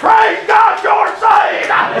 praise God, you're saved.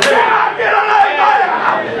 Can I get an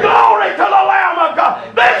amen? Glory to the Lamb of God.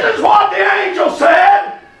 This is what the angel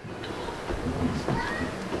said.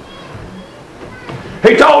 He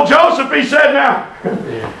He told Joseph, he said, now,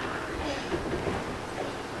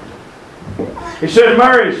 he said,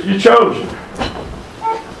 Mary, you're chosen.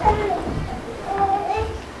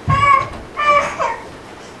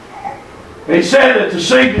 And he said that the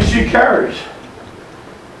seed that she carries,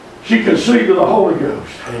 she conceived of the Holy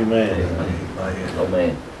Ghost. Amen.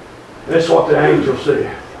 Amen. That's what the angel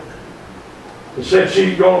said. He said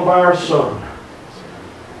she's going to bear a son.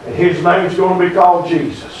 And his name's going to be called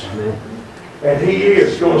Jesus. And he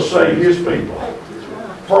is going to save his people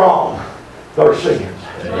from their sins.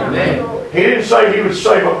 Amen. He didn't say he would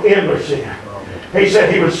save them in their sin. He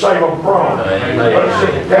said he would save them from their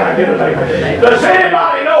sin. Can I get an amen? Does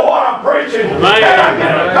anybody know what I'm preaching? Can I get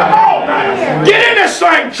a, come on now. Get in this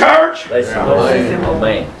thing, church.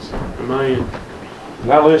 Amen. Amen.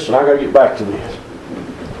 Now listen, I got to get back to this.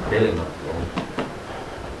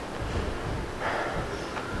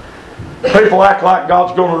 People act like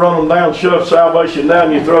God's going to run them down, shove salvation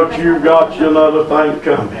down your throat. You've got you another thing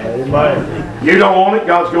coming. Amen. You don't want it,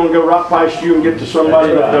 God's going to go right past you and get to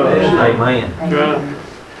somebody that does. Amen.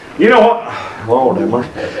 You know what? Lord have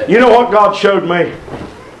mercy. You know what God showed me?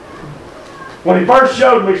 When He first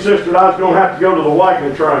showed me, sister, I was going to have to go to the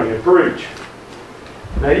awakening training and preach.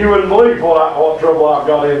 Now, you wouldn't believe what trouble I've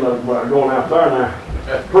got in going out there now.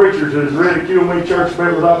 Preachers that has ridiculed me, church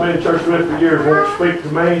members I've been in church with for years won't speak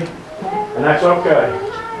to me. And that's okay.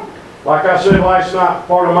 Like I said last night,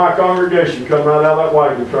 part of my congregation come right out of that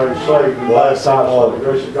wagon train saved and baptized for the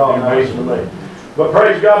grace of God and listen to me. But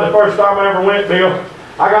praise God, the first time I ever went, Bill,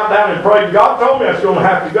 I got down and prayed. God told me I was going to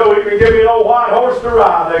have to go. He can give me an old white horse to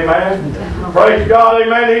ride, amen. Praise God,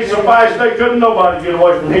 amen. He's so fast they couldn't nobody get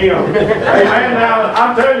away from him. Amen. Now,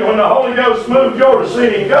 I'm telling you, when the Holy Ghost moved you to see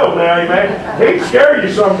him go now, amen, he'd scare you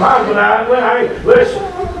sometimes. When I listen.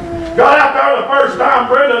 Got out there the first time,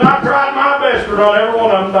 Brenda, and I tried my best to run every one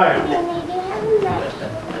of them down.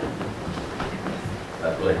 I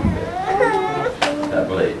believe. I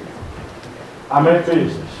believe. I meant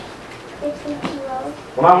business.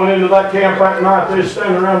 When I went into that camp that night, they was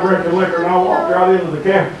standing around drinking liquor, and I walked right into the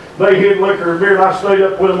camp. They hid liquor and beer, and I stayed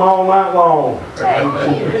up with them all night long.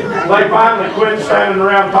 They finally quit standing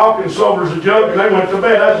around talking sober as a joke, and they went to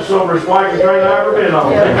bed. That's the soberest wagon train I've ever been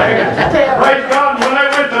on. Praise God, when they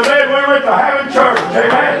went to bed, we went to having church.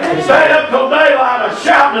 Amen. Stayed up till daylight, a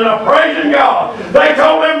shouting and a praising God. They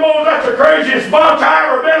told them boys that's the craziest bunch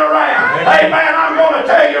I ever been around. Amen. I'm going to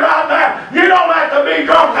tell you right now, you don't have to be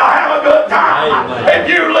drunk to have a good time. If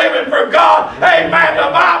you're living for God, amen,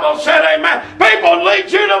 the Bible said, amen, people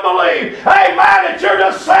lead you to believe, amen, that you're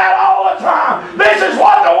just sad all the time. This is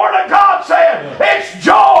what the Word of God said. It's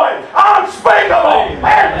joy, unspeakable,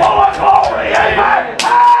 and full of glory. Amen.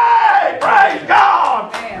 Hey, praise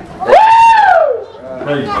God. Woo!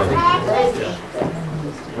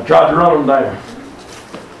 I tried to run them down.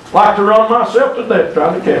 Like to run myself to death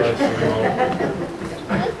trying to catch them.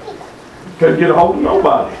 Couldn't get a hold of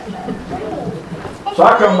nobody. So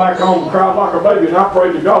I come back home and cried like a baby, and I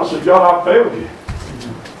prayed to God. I said, God, I failed you.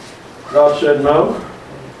 God said, no,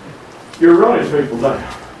 you're running people down.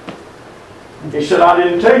 He said, I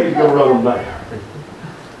didn't tell you to go run them down.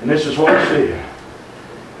 And this is what He said.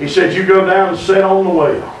 He said, you go down and sit on the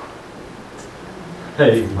well.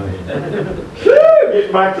 Amen.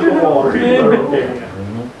 Get back to the water.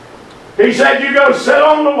 He said, you go sit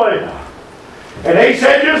on the well. And He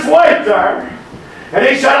said, just wait there. And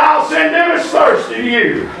He said, I'll send them as thirsty to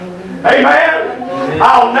you. Amen.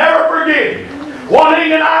 I'll never forget it. One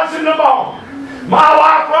evening I was in the barn. My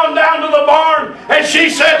wife run down to the barn and she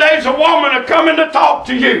said, there's a woman coming to talk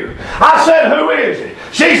to you. I said, who is it?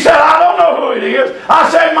 She said, I don't know who it is. I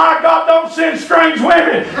said, my God, don't send strange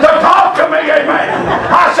women to talk to me, amen.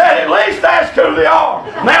 I said, at least ask who they are.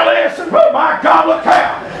 Now listen, but my God, look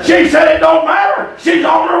out. She said, it don't matter. She's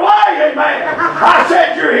on her way, amen. I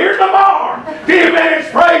said, you're here in the barn. Few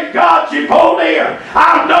minutes, praise God, she pulled in.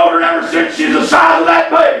 I've known her ever since she's the size of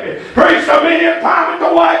that baby. Preached a many a time at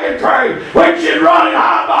the wagon train when she'd running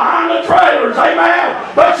high behind the trailers, amen.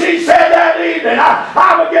 But she said that evening,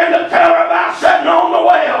 I began to tell her about sitting on the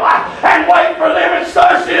well and wait for them as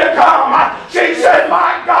thirsty to come. She said,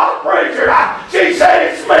 my God, preacher. She said,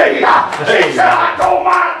 it's me. She said, I told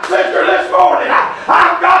my sister this morning,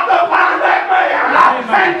 I've got to find that man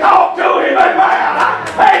and talk to him, amen.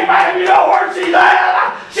 Amen. You know where she's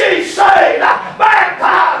at? She's saved,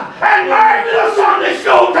 baptized, and married to the Sunday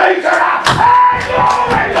school teacher. Hey,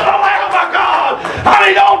 glory to the Lamb of God.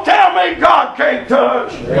 Honey, don't tell me God can't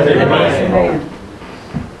touch. Amen.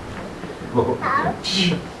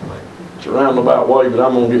 It's a roundabout way, but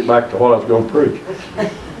I'm going to get back to what I was going to preach.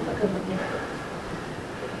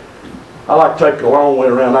 I like to take the long way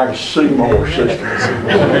around. I can see more, sister.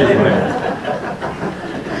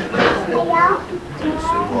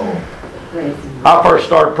 I first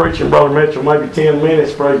started preaching, Brother Mitchell, maybe 10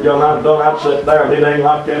 minutes, praise God. I've done, I'd sit down. It ain't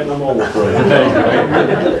like that no more, praise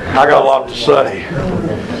God. I got a lot to say.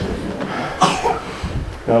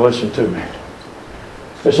 Now listen to me.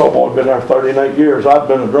 This old boy's been there 38 years. I've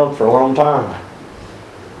been a drunk for a long time.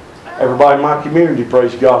 Everybody in my community,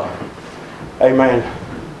 praise God. Amen.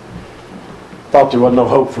 Thought there wasn't no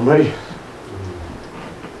hope for me.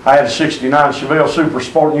 I had a 69 Chevelle Super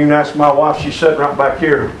Sport, and you can ask my wife, she's sitting right back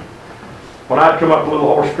here. When I'd come up a Little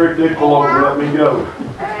Horse Creek, they'd pull over and let me go.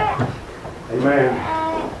 Amen.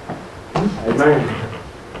 Amen.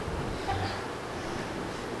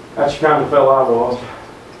 That's the kind of fellow I was.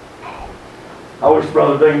 I wish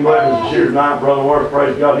Brother Dean Blevins was here tonight, Brother Worth,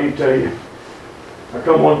 praise God, he'd tell you. I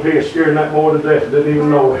come one piece scaring that boy to death, didn't even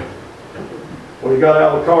know it. When he got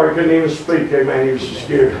out of the car, he couldn't even speak, amen, he was so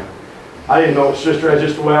scared. I didn't know it, sister, that's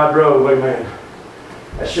just the way I drove, amen.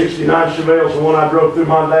 That 69 Chevelle's the one I drove through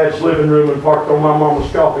my dad's living room and parked on my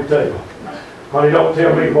mama's coffee table. Honey, don't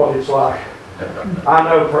tell me what it's like. I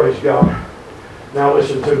know, praise God. Now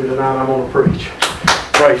listen to me tonight, I'm going to preach.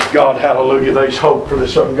 Praise God, hallelujah. There's hope for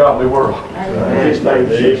this ungodly world. In His name,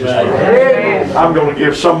 Jesus. I'm going to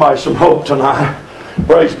give somebody some hope tonight.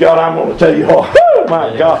 Praise God, I'm going to tell you what. Oh,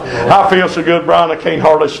 my God. I feel so good, Brian, I can't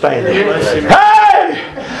hardly stand it. Hey!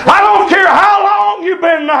 I don't care how long you've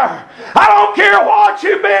been there. I don't care what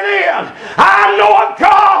you've been in. I know a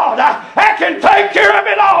God that can take care of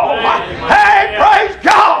it all. Hey, praise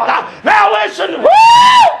God. Now listen. Woo!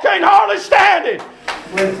 Can't hardly stand it.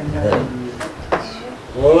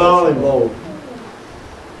 Lord.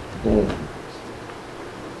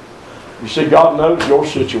 You see, God knows your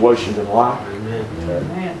situation in life. Amen.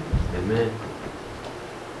 Amen.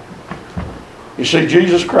 You see,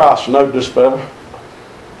 Jesus Christ knowed this fella.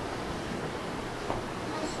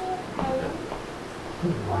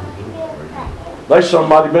 There's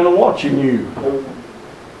somebody been watching you.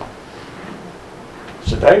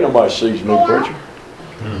 Said, ain't nobody sees me, preacher.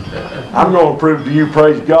 I'm going to prove to you,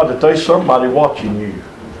 praise God, that there's somebody watching you.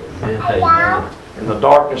 In the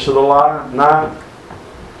darkness of the night,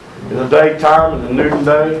 in the daytime, in the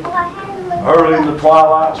noonday, early in the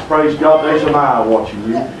twilights, praise God, there's an eye watching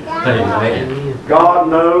you. God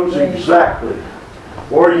knows exactly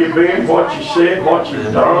where you've been, what you said, what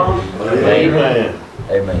you've done. Amen.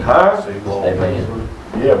 Amen. Huh? Amen.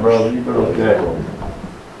 Yeah, brother, you better look at it.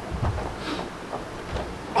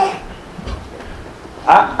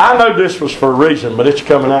 I know this was for a reason, but it's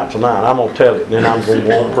coming out tonight. I'm going to tell it, and then I'm going to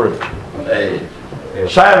want to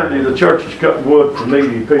preach. Saturday, the church is cutting wood for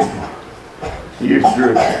needy people. He used to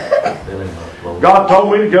drink. God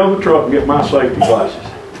told me to go to the truck and get my safety glasses.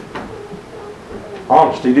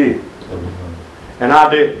 Honest, He did. And I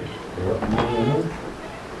didn't.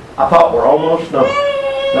 I thought we're almost done.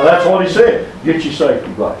 Now that's what He said. Get your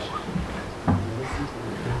safety glasses.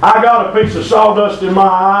 I got a piece of sawdust in my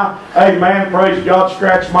eye. Amen. Praise God.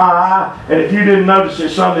 Scratched my eye. And if you didn't notice it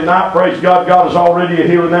Sunday night, praise God, God is already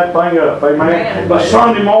healing that thing up. Amen. But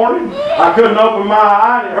Sunday morning, I couldn't open my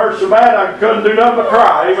eye and it hurt so bad I couldn't do nothing but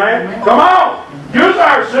cry. Amen. Come on. You're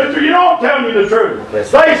there, sister. You don't tell me the truth. There's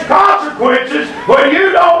consequences when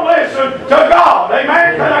you don't listen to God.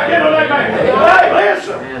 Amen. Can I get an amen? Hey,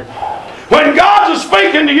 listen. When God is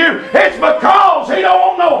speaking to you, it's because He don't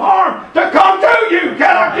want no harm to come to you.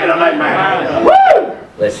 Can I get an amen? Woo!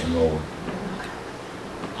 Listen, Lord.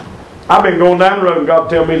 I've been going down the road and God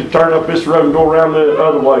tell me to turn up this road and go around the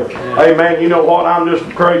other way. Amen. You know what? I'm just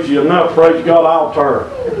crazy enough. Praise God, I'll turn.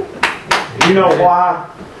 You know why?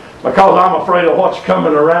 Because I'm afraid of what's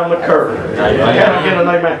coming around the curve. Can I get an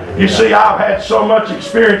amen? You see, I've had so much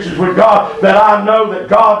experiences with God that I know that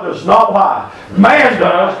God does not lie. Man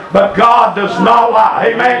does, but God does not lie.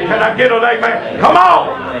 Amen? Can I get an amen? Come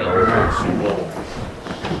on!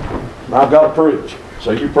 I've got to preach,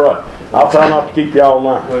 so you pray. I'll try not to keep you all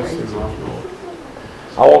night.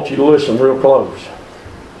 I want you to listen real close.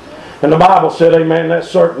 And the Bible said, amen, that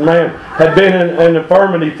certain man had been in an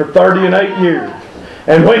infirmity for 38 years.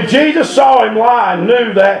 And when Jesus saw him lie and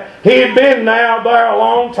knew that he had been now there a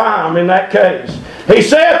long time in that case, He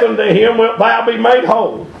saith unto him, wilt thou be made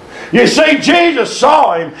whole? You see, Jesus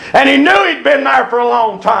saw him and He knew he'd been there for a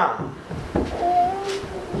long time.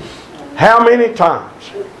 How many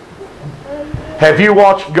times have you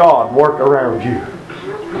watched God work around you?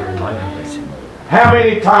 How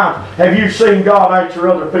many times have you seen God answer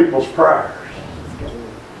other people's prayers?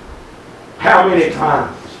 How many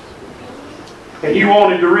times? And you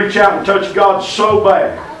wanted to reach out and touch God so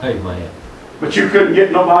bad. Amen. But you couldn't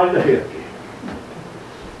get nobody to help you.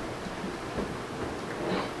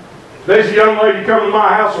 There's a young lady come to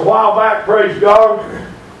my house a while back, praise God.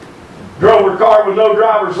 Drove her car with no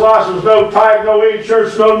driver's license, no tag, no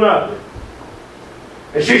insurance, no nothing.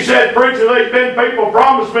 And she said, "Preacher, there's been people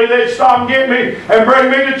promised me they'd stop and get me and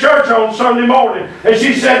bring me to church on Sunday morning." And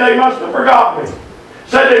she said they must have forgot me.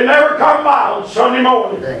 Said they never come by on Sunday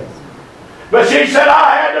morning. But she said,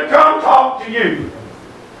 "I had to come talk to you."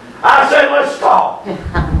 I said, "Let's talk."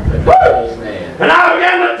 And I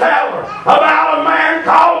began to tell her about a man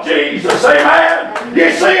called Jesus. Amen.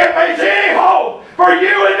 You see, if there's any hope for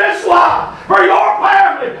you in this life, for your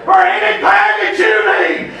family, for anything that you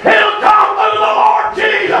need, it'll come through the Lord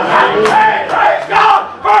Jesus. And praise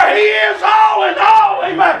God, for He is all in all.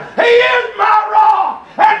 Amen. He is my rock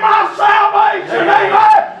and my salvation.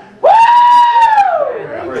 Amen. Woo!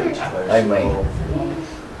 Amen.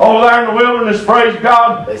 Oh, there in the wilderness, praise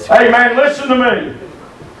God. Amen. Listen to me.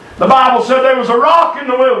 The Bible said there was a rock in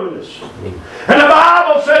the wilderness. And the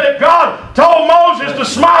Bible said that God told Moses to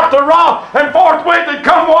smite the rock, and forthwith had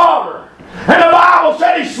come water. And the Bible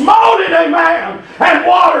said He smote it, amen, and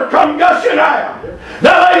water come gushing out.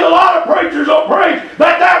 Now there's a lot of preachers will preach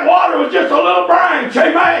that water was just a little branch,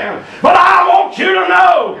 amen. But I want you to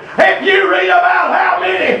know, if you read about how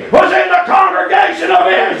many was in the congregation of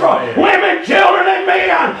Israel, women, children, and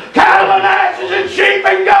men, cattle and asses and sheep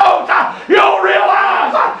and goats, you'll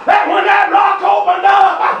realize that when that rock opened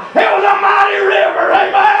up, it was a mighty river,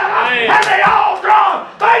 amen. And they all drunk.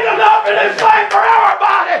 There's enough in this thing for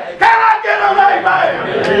everybody. Can I get an amen?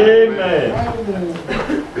 Amen.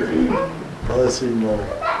 Bless Him, Lord.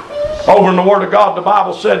 Over in the Word of God, the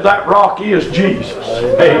Bible said that rock is Jesus.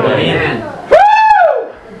 Amen. Woo!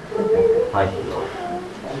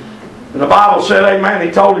 And the Bible said, amen,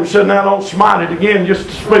 He told him, said, "Now don't smite it again, just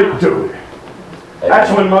to speak to it." That's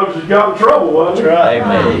when Moses got in trouble, wasn't it?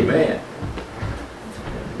 Amen. Amen.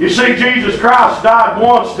 You see, Jesus Christ died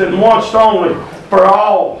once and once only for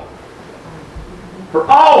all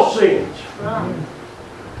sins.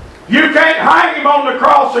 You can't hang Him on the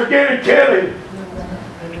cross again and kill Him.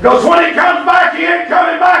 Because when He comes back, He ain't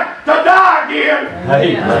coming back to die again.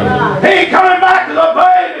 Amen. He ain't coming back as a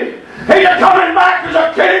baby. He's coming back as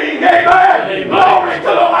a king. Amen. Glory to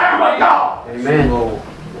the Lamb of God. Amen.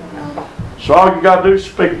 So all you got to do is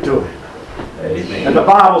speak to Him. Amen. And the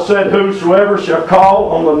Bible said, "Whosoever shall call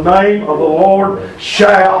on the name of the Lord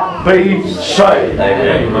shall be saved."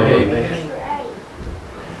 Amen.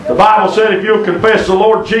 The Bible said, if you'll confess the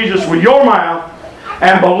Lord Jesus with your mouth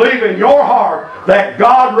and believe in your heart that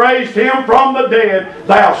God raised Him from the dead,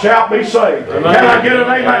 thou shalt be saved. Amen. Can I get an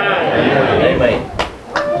amen? Amen.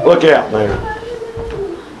 Look out there.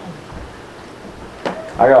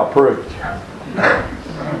 I got to preach.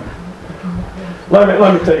 Let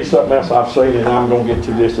me tell you something else I've seen, and I'm going to get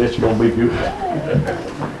to this. It's going to be good.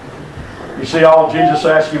 You see, all Jesus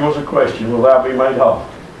asked him was a question: will thou be made whole?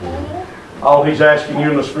 All He's asking you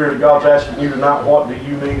in the Spirit of God's asking you tonight, what do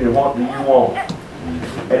you need and what do you want?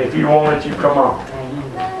 And if you want it, you come on.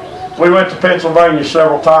 We went to Pennsylvania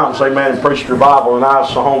several times, amen, and preached your Bible, and I was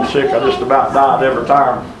so homesick I just about died every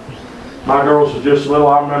time. My girls was just little.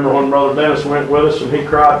 I remember when Brother Dennis went with us, and he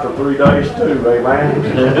cried for 3 days too, amen.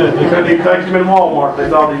 He couldn't even take him in Walmart. They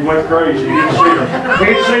thought he went crazy.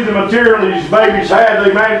 He'd see the material these babies had,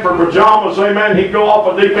 amen, for pajamas, amen. He'd go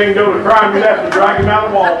off a deep end and go to crime. You'd have to drag him out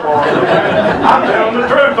of Walmart. Amen. I'm telling the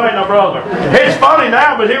truth, ain't I, brother? It's funny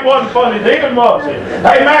now, but it wasn't funny then, was it?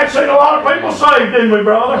 Amen. Seen a lot of people saved, didn't we,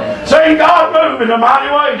 brother? Seen God move in a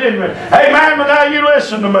mighty way, didn't we? Amen. But now you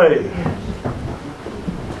listen to me.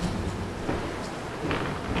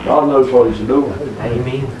 God knows what He's doing.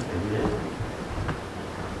 Amen.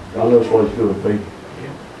 God knows what He's doing, people.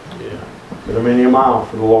 But I'm many a mile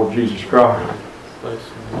for the Lord Jesus Christ.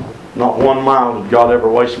 Not 1 mile did God ever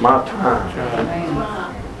waste my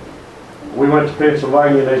time. We went to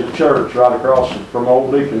Pennsylvania, and there's a church right across from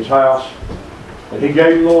Old Deacon's house, and he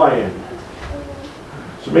gave him the land.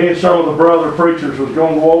 So me and some of the brother preachers was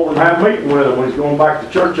going to go over and have a meeting with him when he's going back to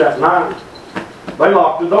church that night. They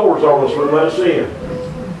locked the doors on us, wouldn't let us in.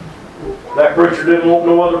 That preacher didn't want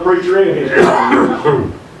no other preacher in his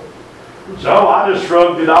house. So I just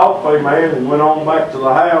shrugged it off, amen, and went on back to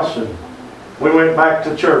the house, and we went back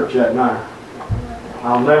to church that night.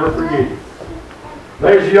 I'll never forget it.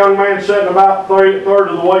 There's a young man sitting about third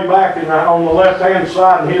of the way back on the left-hand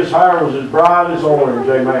side, and his hair was as bright as orange,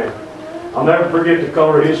 amen. I'll never forget the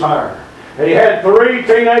color of his hair. And he had 3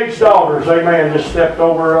 teenage daughters, amen, just stepped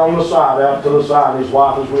over on the side, out to the side, and his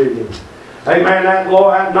wife was with him. Amen. That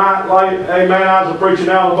night, amen, I was preaching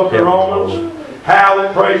out of the book of Romans. How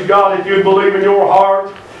that, praise God, if you believe in your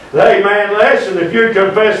heart Amen. Listen, if you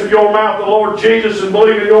confess with your mouth the Lord Jesus and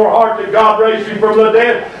believe in your heart that God raised him from the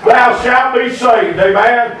dead, thou shalt be saved.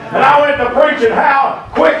 Amen. And I went to preaching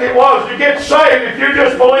how quick it was to get saved if you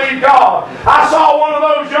just believe God. I saw one of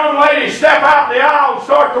those young ladies step out the aisle and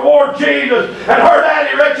start toward Jesus, and her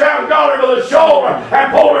daddy reached out and got her to the shoulder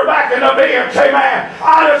and pulled her back in the bench. Amen.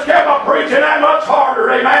 I just kept on preaching that much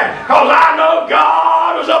harder. Amen. Because I know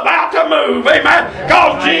God was about to move. Amen.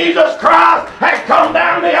 Because Jesus Christ had come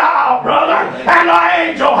down the aisle, brother, and the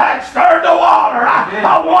angel had stirred the water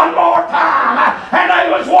one more time, and they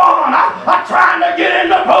was one trying to get in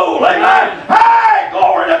the pool. Amen. Hey,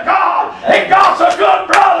 glory to God. He got a good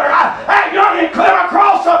brother. That young and clear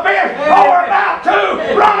across the bench. Oh, we're about to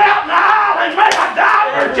run out in the aisle and make a dive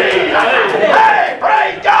for Jesus. Hey,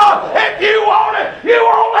 praise God. If you want it, you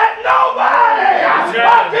won't let nobody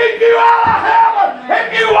keep you out of heaven if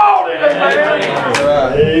you want it.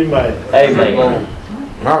 Amen. Amen. Amen.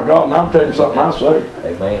 My God, and I'm telling you something I say.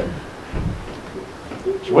 Amen.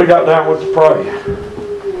 So we got down with the prayer.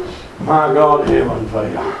 My God, heaven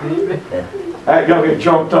fell. That youngin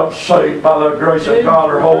jumped up saved by the grace of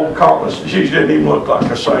God. Her whole countenance, she didn't even look like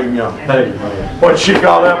the same young. When she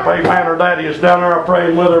got up, amen, her daddy is down there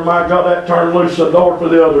praying with her. My God, that turned loose the door for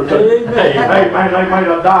the other two. Amen. They made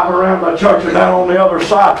a dive around the church and down on the other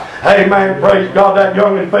side. Amen. Praise God, that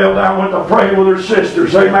youngin fell down, went to pray with her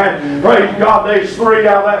sisters. Amen. Praise God, these three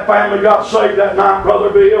out of that family got saved that night,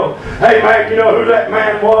 Brother Bill. Amen. You know who that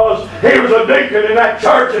man was? He was a deacon in that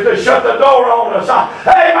church that they shut the door on us.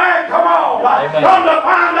 Amen. Come on. Amen. Come to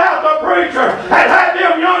find out the preacher had had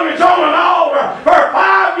them youngins on an altar for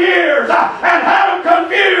 5 years and had them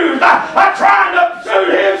confused, trying to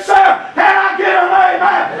suit himself. Can I get an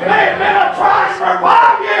amen? They've been trying for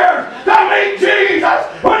 5 years to meet Jesus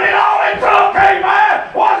when all it took,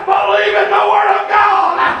 amen, was believing the Word of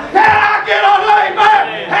God. Can I get an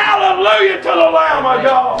amen? Hallelujah to the Lamb of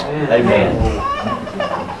God. Amen.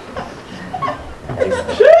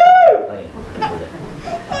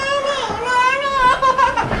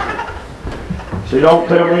 See, don't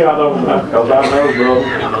tell me I don't know, because I know, brother.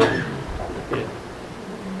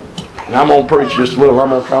 And I'm going to preach just a little. I'm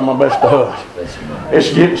going to try my best to hush.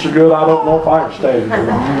 It's getting so good I don't know if I can stand it.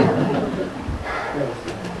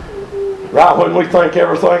 Right when we think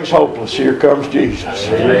everything's hopeless, here comes Jesus.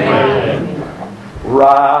 Amen.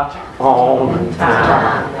 Right on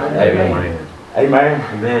time. Amen. Amen.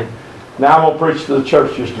 Amen. Now I'm going to preach to the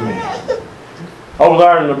church just a minute. Over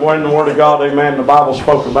there in the Word of God, amen, the Bible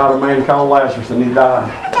spoke about a man called Lazarus, and he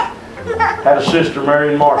died. Had a sister, Mary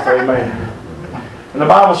and Martha, amen. And the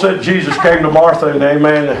Bible said Jesus came to Martha, and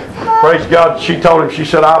amen, praise God, she told him, she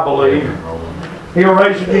said, I believe. He'll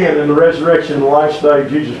raise again in the resurrection in the last day.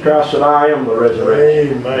 Jesus Christ said, I am the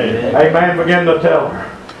resurrection. Amen. Amen, begin to tell her.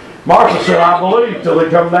 Martha said, I believe, till they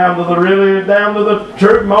come down to the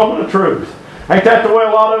true moment of truth. Ain't that the way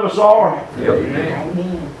a lot of us are?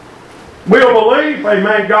 Amen. We'll believe,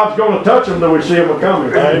 amen, God's going to touch them till we see them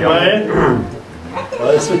coming. Amen.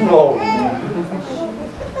 Bless the Lord.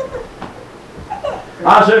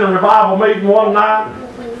 I was in a revival meeting one night,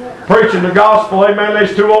 preaching the gospel, amen.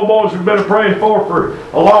 These two old boys we've been praying for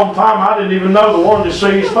a long time. I didn't even know the one to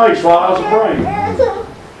see his face while I was praying.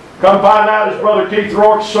 Come find out his brother Keith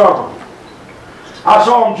Rourke's son. I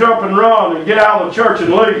saw him jump and run and get out of the church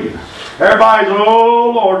and leave. Everybody's,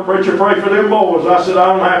 oh Lord, preacher, pray for them boys. I said, I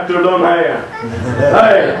don't have to, done have.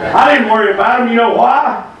 Hey, I didn't worry about them. You know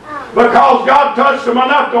why? Because God touched them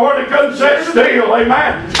enough to where they couldn't sit still.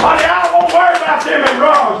 Amen. Honey, I won't worry about them in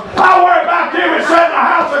runs. I worry about them and sit in the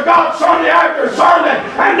house of God Sunday after Sunday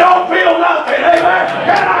and don't feel nothing. Amen.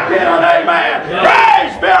 Can I get an amen?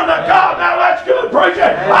 Praise be unto God. Now that's good preaching.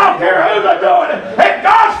 I don't care who's doing it. If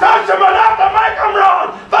God's touched them enough to make them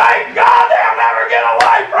run, thank God they'll never get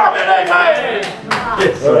away from it. Amen.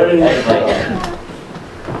 Yes, sir. Amen.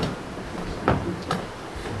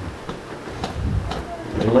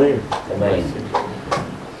 Amen. Amen.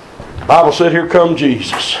 Bible said, here come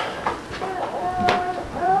Jesus.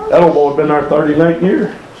 That old boy had been there 38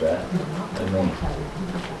 years. That's right. Amen.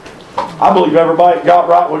 I believe everybody got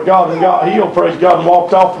right with God and got healed, praise God, and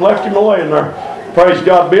walked off and left him laying there. Praise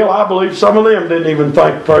God, Bill. I believe some of them didn't even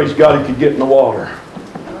think, praise God, he could get in the water.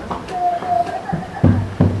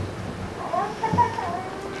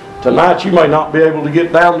 Tonight you may not be able to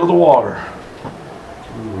get down to the water.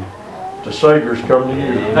 The Savior's come to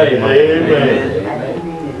you. Amen.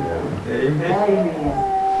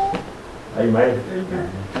 Amen.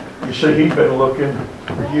 You see, he's been looking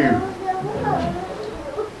for you.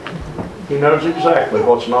 He knows exactly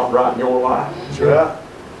what's not right in your life. That's right.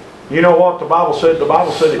 You know what the Bible said? The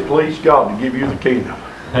Bible said it pleased God to give you the kingdom.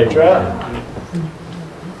 That's right.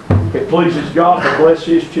 It pleases God to bless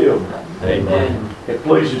His children. Amen. It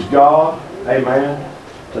pleases God, amen,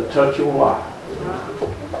 to touch your life.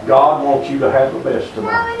 God wants you to have the best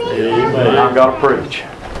tonight. Amen. I've got to preach.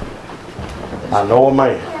 I know a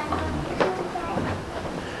man.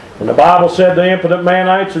 And the Bible said, the impotent man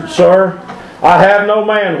answered, Sir, I have no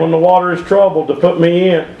man when the water is troubled to put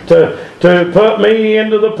me into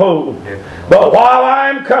the pool. But while I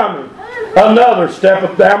am coming, another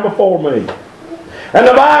steppeth down before me. And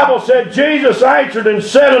the Bible said, Jesus answered and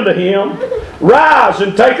said unto him, Rise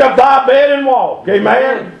and take up thy bed and walk.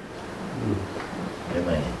 Amen.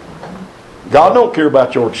 Amen. God don't care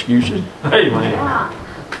about your excuses. Amen.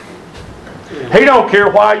 He don't care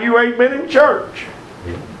why you ain't been in church.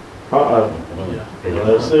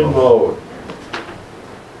 Bless Him, Lord.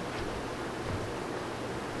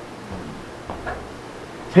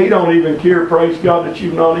 He don't even care, praise God, that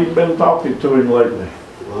you've not even been talking to Him lately.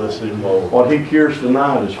 Bless Him, Lord. What He cares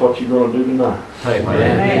tonight is what you're going to do tonight.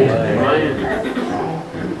 Amen.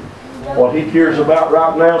 What He cares about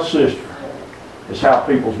right now, sister, is how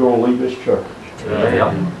people's going to leave this church.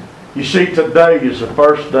 Amen. You see, today is the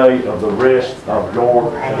first day of the rest of your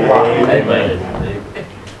life. Amen.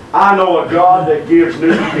 I know a God that gives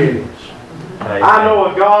new beginnings. I know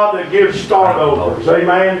a God that gives start overs.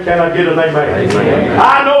 Amen. Can I get an amen? Amen.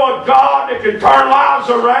 I know a God that can turn lives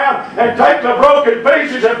around and take the broken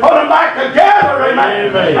pieces and put them back together.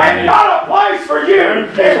 Amen. And got a place for you in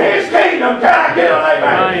His kingdom. Can I get an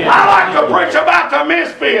amen? I like to preach about the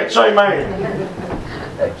misfits. Amen.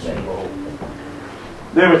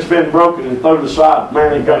 Them it's been broken and thrown aside.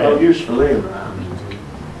 Man, ain't got no use for them.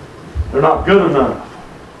 They're not good enough.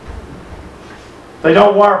 They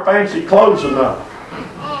don't wear fancy clothes enough.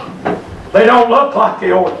 They don't look like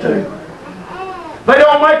they ought to. They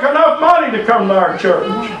don't make enough money to come to our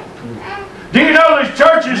church. Do you know these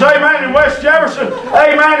churches, amen, in West Jefferson,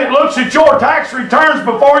 amen, it looks at your tax returns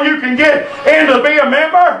before you can get in to be a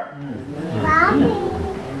member?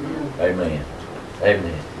 Amen.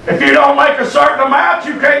 Amen. If you don't make a certain amount,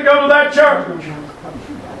 you can't go to that church.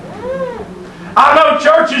 I know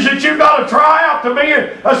churches that you've got to try out to be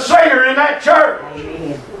a singer in that church.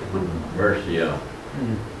 Mercy on.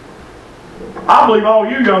 I believe all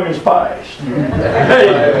you youngins passed.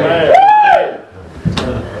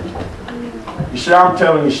 You see, I'm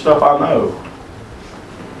telling you stuff I know.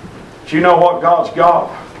 But you know what God's got?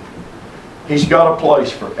 He's got a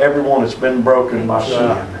place for everyone that's been broken by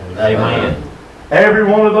sin. Amen. Every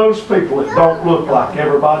one of those people that don't look like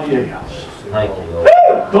everybody else. Thank you, Lord.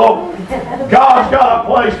 Glory. God's got a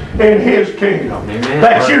place in His kingdom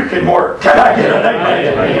that you can work. Can I get an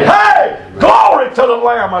amen? Hey! Glory to the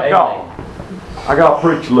Lamb of God. I got to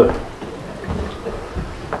preach a little.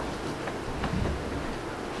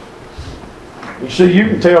 You see, you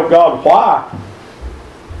can tell God why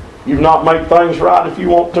you've not made things right if you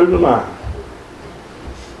want to tonight.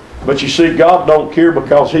 But you see, God don't care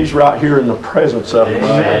because He's right here in the presence of us.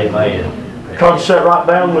 Amen. Come sit right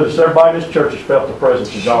down with us. Everybody in this church has felt the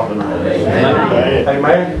presence of God tonight. Amen.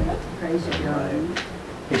 Amen.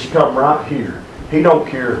 He's come right here. He don't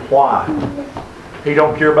care why. He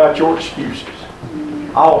don't care about your excuses.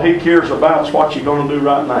 All He cares about is what you're going to do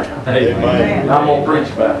right now. Amen. And I'm going to preach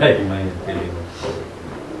about it. Amen.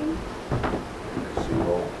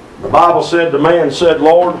 The Bible said, the man said,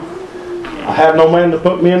 Lord, I have no man to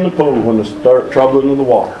put me in the pool when there's trouble in the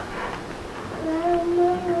water.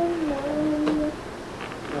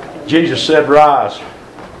 Jesus said, rise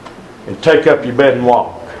and take up your bed and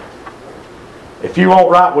walk. If you want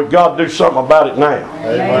right with God, do something about it now.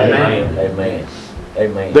 Amen. Amen.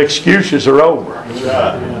 Amen. The excuses are over.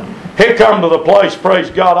 He come to the place, praise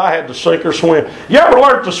God, I had to sink or swim. You ever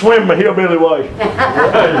learned to swim the hillbilly way?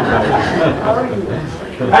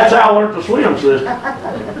 That's how I learned to swim, sister.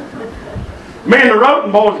 Me and the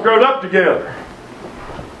Roten boys growed up together.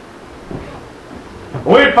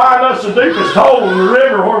 We'd find us the deepest hole in the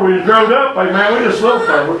river where we growed up. Hey man, we just little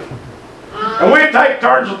fellas. And we'd take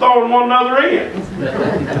turns of throwing one another in.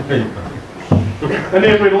 And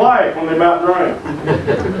then we'd laugh when they about drowned.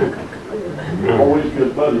 Always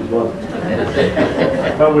good buddies, wasn't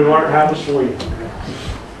it? But we learned how to swim.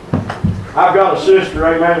 I've got a sister,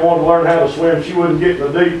 amen, who wanted to learn how to swim. She wouldn't get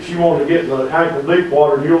in the deep. She wanted to get in the ankle deep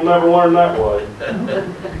water, and you'll never learn that way.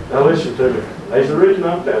 Now listen to me. There's the reason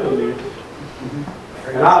I'm telling you.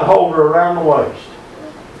 And I'd hold her around the waist.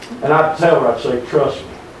 And I'd tell her, I'd say, trust me.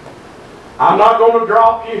 I'm not going to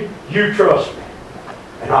drop you. You trust me.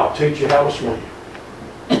 And I'll teach you how to swim.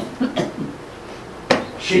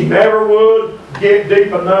 She never would get deep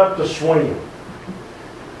enough to swim.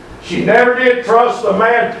 She never did trust the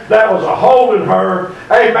man that was a holding her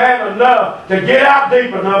amen, enough to get out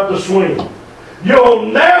deep enough to swim. You'll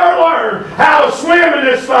never learn how to swim in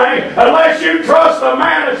this thing unless you trust the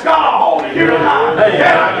man that's got a hold of you tonight.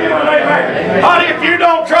 Can I give an amen? Honey, if you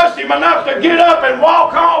don't trust him enough to get up and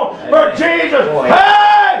walk on for Jesus,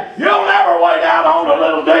 hey, you'll never wade out on a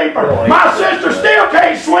little deeper. My sister still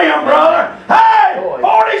can't swim, brother. Hey,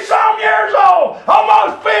 40-some years old,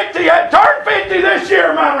 almost 50, turned 50 this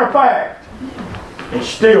year, matter of fact, and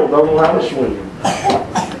still don't know how to swim.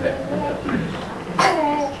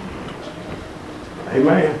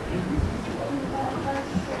 Amen.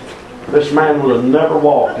 This man would have never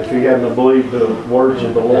walked if he hadn't believed the words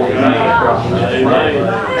of the Lord Jesus Christ.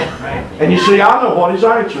 Amen. And you see, I know what his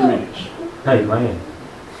answer is. Amen.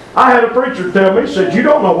 I had a preacher tell me, he said, you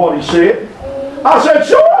don't know what he said. I said,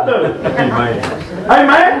 sure I do. Amen.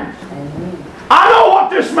 Amen. I know what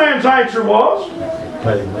this man's answer was.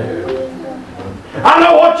 Amen. I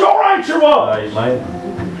know what your answer was. Amen.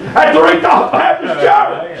 At the Helton Baptist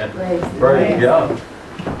Church. Praise God.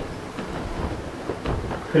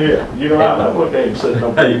 Yeah, you know, I know what they said. No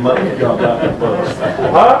Amen.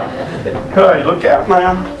 Huh? Hey, look out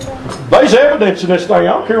now. There's evidence in this thing. I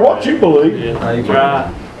don't care what you believe.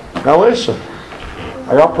 Amen. Now listen.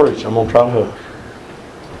 I got to preach. I'm going to try to hook.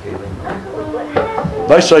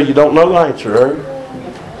 They say you don't know the answer, eh?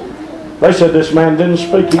 They said this man didn't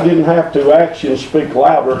speak. He didn't have to. Actions speak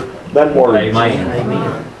louder than words.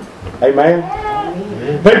 Amen. Amen.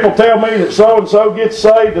 People tell me that so-and-so gets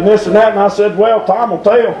saved and this and that, and I said, well, time will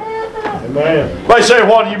tell. Amen. They said,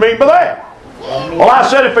 what do you mean by that? Well, I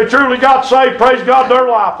said, if they truly got saved, praise God, their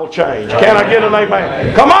life will change. Can I get an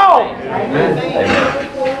amen? Come on!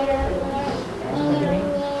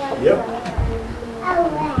 Yep.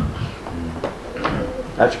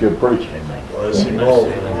 That's good preaching. Bless him,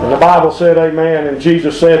 Lord. And the Bible said, amen, and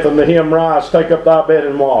Jesus saith unto him, rise, take up thy bed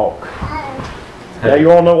and walk. Now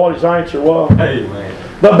you all know what his answer was? Amen.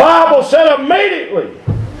 The Bible said immediately,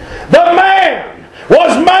 the man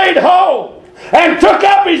was made whole and took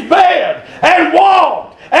up his bed and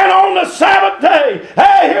walked. And on the Sabbath day,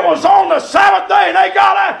 hey, it was on the Sabbath day, and they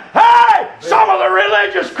got out. Hey, some of the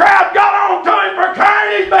religious crowd got on to him for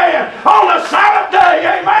carrying his bed on the Sabbath day.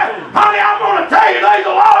 Amen. Honey, I'm going to tell you, there's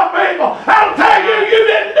a lot of people that'll tell you you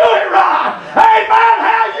didn't do it right. Amen.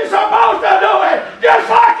 How you supposed to do it? Just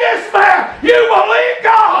like this man, you believe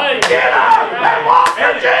God. Get up and walk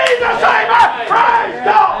for Jesus. Amen. Praise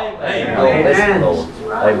God. Amen.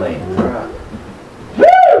 Woo!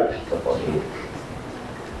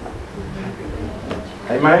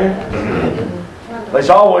 Amen. There's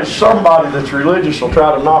always somebody that's religious will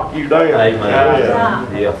try to knock you down.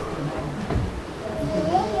 Amen. Yeah.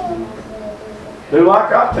 Do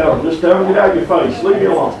like I tell them. Just tell them, get out of your face. Leave me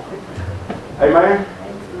alone. Amen.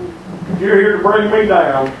 If you're here to bring me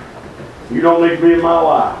down, you don't need to be in my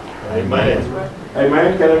life. Amen.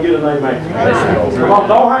 Amen. Can I get an amen? Come on,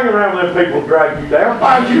 don't hang around with them people that drag you down.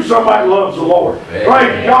 Find you somebody that loves the Lord.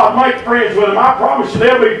 Praise God. Make friends with them. I promise you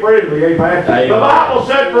they'll be friendly. Amen. The Bible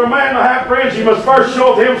said for a man to have friends, he must first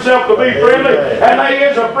show himself to be friendly. And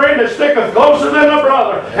there is a friend that sticketh closer than a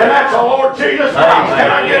brother. And that's the Lord Jesus Christ.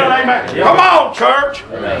 Can I get an amen? Come on, church.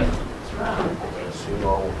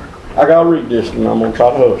 I got to read this and I'm going to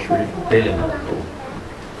try to hush read.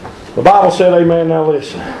 The Bible said, amen. Now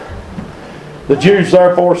listen. The Jews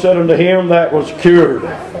therefore said unto him that was cured,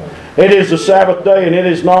 it is the Sabbath day, and it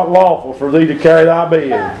is not lawful for thee to carry thy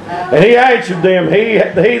bed. And he answered them, He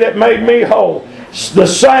that made me whole, the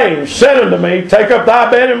same said unto me, take up thy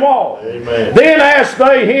bed and walk. Amen. Then asked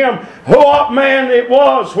they him, what man it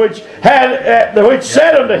was which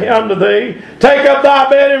said unto thee, take up thy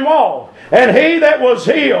bed and walk. And he that was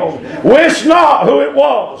healed wist not who it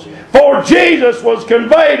was, for Jesus had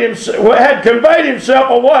conveyed himself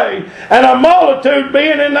away, and a multitude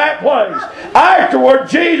being in that place. Afterward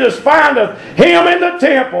Jesus findeth him in the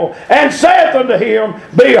temple, and saith unto him,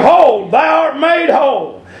 behold, thou art made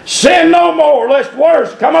whole. Sin no more, lest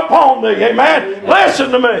worse come upon thee. Amen. Listen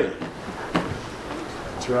to me.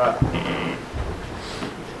 That's right.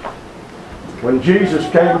 When Jesus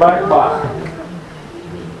came back by,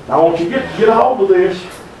 I want you to get a hold of this.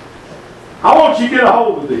 I want you to get a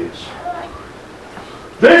hold of this.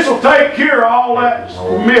 This will take care of all that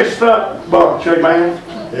messed up bunch, amen?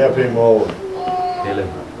 Help him, Lord.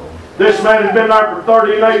 This man had been there for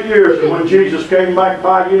 38 years, and when Jesus came back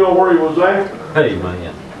by, you know where he was at?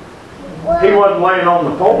 Amen. He wasn't laying on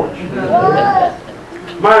the porch.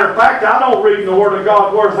 Matter of fact, I don't read in the Word of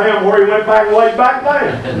God worth him where he went back and laid back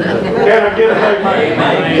down. Can I get an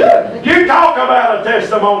amen? You talk about a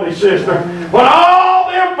testimony, sister. When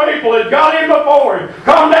all them people that got him before him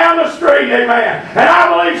come down the street, amen, and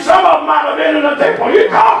I believe some of them might have been in the temple. You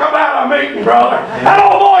talk about a meeting, brother. That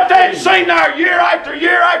old boy didn't seen there year after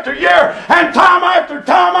year after year, and time after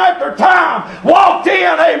time after time, walked in,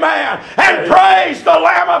 amen, and praised the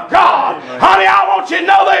Lamb of God. Honey, I want you to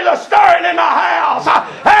know there's a stirring in the house.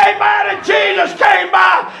 Amen. And Jesus came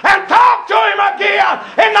by and talked to him again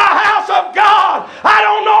in the house of God. I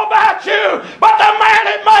don't know about you, but the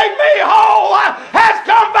man that made me whole has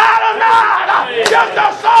come by tonight just to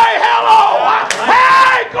say hello.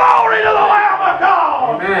 Hey, glory to the Lamb of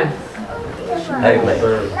God. Amen. Amen.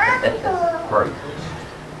 Praise.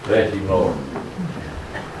 Bless you, Lord.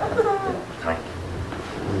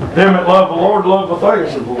 Them that love the Lord love the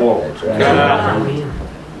things of the Lord.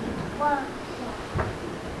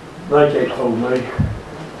 They can't fool me.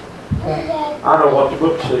 I know what the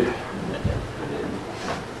book says.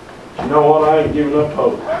 You know what? I ain't giving up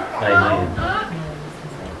hope. Amen.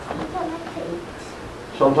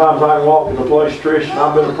 Sometimes I can walk in a place, Trish, and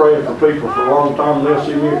I've been praying for people for a long time, and they'll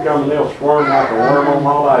see me come and they'll squirm like a worm on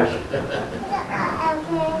my license.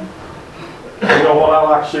 You know what? I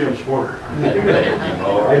like to see them squirm.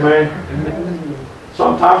 Amen.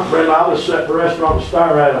 Sometimes, Brenda, I'll just sit in the restaurant and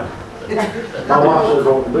stare at them. My wife says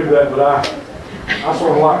don't do that, but I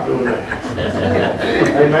sort of like doing that.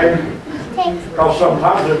 Amen. Because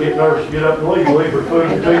sometimes they'll get nervous to get up and leave their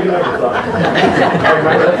food and tea and everything.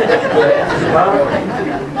 Amen.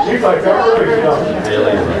 You think I'm crazy, don't you?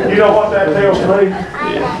 You know what that tells me?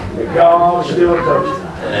 That God still touches.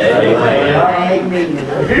 Amen.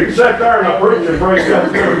 If you can sit there and a preacher breaks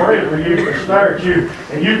up your bread for you and stare at you,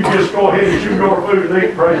 and you can just go ahead and chew your food and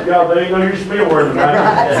eat, praise God, there ain't no use meal where tonight.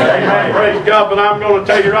 Amen. Praise God, but I'm going to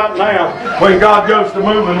tell you right now, when God goes to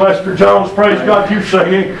moving, Lester Jones, praise God, you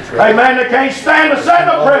singing. Amen. They can't stand to sit in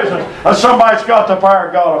the presence of somebody's got the power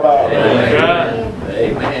of God about it.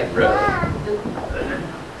 Amen, brother.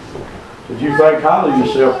 Did you think highly of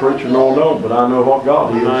yourself, preacher? No, no, but I know what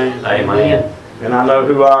God is. Amen. And I know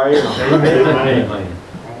who I am. Amen.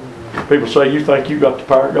 People say, you think you got the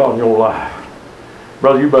power of God in your life.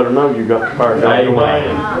 Brother, you better know you got the power of God in your life.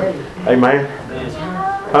 Amen.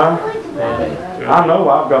 Huh? I know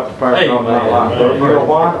I've got the power of God in my life, brother. You know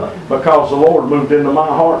why? Because the Lord moved into my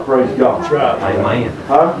heart, praise God. That's right. Amen.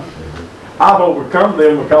 Huh? I've overcome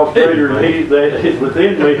them because greater than he that is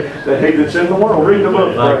within me than he that's in the world. Read the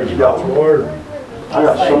book, praise God. I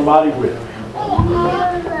got somebody with me.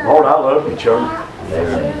 Lord, I love you, church.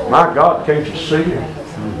 My God, can't you see it?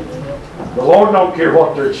 The Lord don't care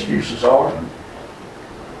what their excuses are.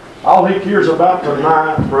 All He cares about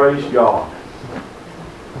tonight, praise God,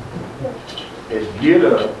 is get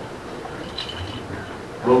up,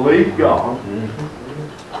 believe God,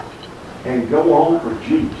 and go on for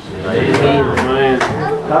Jesus. Amen.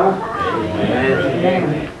 Huh?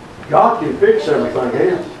 Amen. God can fix everything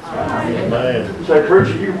else. Amen. Say,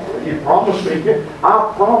 preacher, you promised me.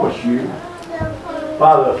 I promise you,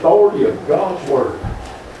 by the authority of God's Word,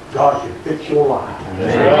 God can fix your life.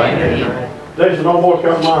 Amen. There's no more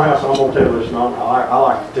come to my house. I'm going to tell this. And I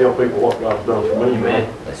like to tell people what God's done for me. Amen.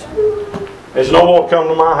 There's no more come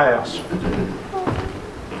to my house.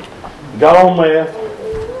 He got on meth.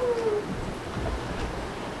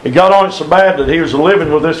 He got on it so bad that he was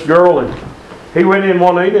living with this girl, and he went in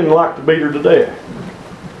one evening and liked to beat her to death.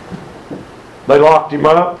 They locked him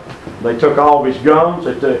up. They took all of his guns.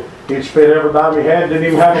 He'd spent every dime he had. Didn't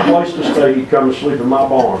even have a place to stay. He'd come and sleep in my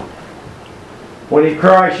barn. When he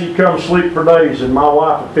crashed, he'd come and sleep for days, and my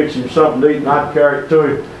wife would fix him something to eat, and I'd carry it to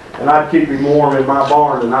him, and I'd keep him warm in my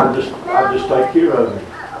barn, and I'd just take care of him.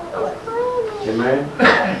 Amen.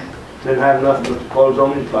 Didn't have nothing but the clothes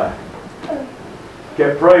on his back.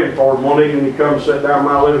 Kept praying for him. One evening he come and sat down in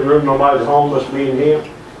my living room. Nobody's home, must be in him.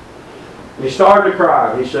 And he started to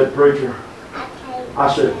cry. He said, preacher, I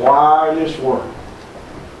said, why in this world?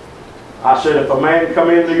 I said, if a man come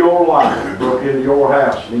into your life, broke into your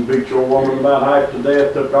house, and he beat your woman about half to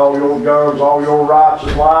death, took all your guns, all your rights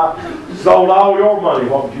in life, stole all your money,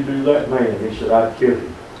 what would you do to that man? He said, I'd kill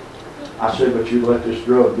him. I said, but you let this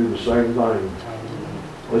drug do the same thing.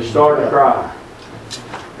 Well, he started to cry.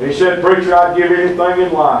 And he said, preacher, I'd give anything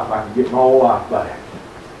in life I could get my old life back.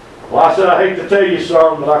 Well, I said, I hate to tell you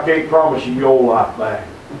something, but I can't promise you your old life back.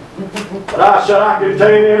 But I said, I can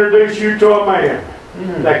tell you and introduce you to a man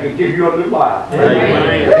that can give you a new life.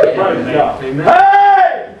 Amen. Praise God. Amen.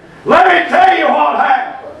 Hey! Let me tell you what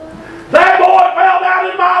happened. That boy fell down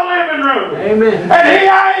in my living room. Amen. And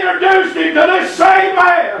I introduced him to this same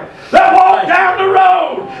man that walked down the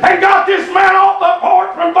road and got this man off the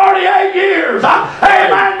porch from 48 years.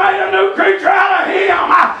 Amen. Made a new creature out of him.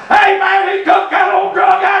 Amen. He took that old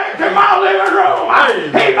drug addict to my living room.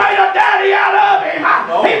 He made a daddy out of him.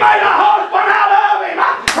 He made a husband out of him.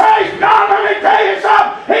 Praise God. Let me tell you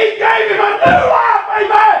something. He gave him a new life.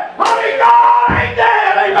 Amen. Honey, God ain't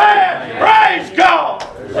dead. Amen. Praise God.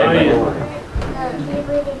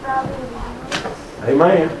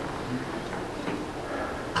 Amen.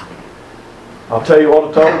 I'll tell you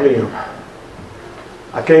what I told him.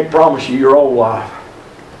 I can't promise you your old life.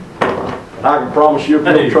 But I can promise you if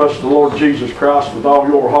you'll trust the Lord Jesus Christ with all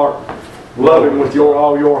your heart, love Him with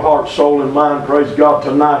all your heart, soul, and mind, praise God,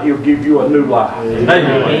 tonight He'll give you a new life.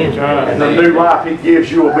 Amen. And the new life He gives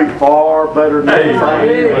you will be far better than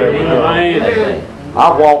anything.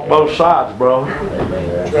 I've walked both sides, brother.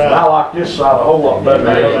 I like this side a whole lot better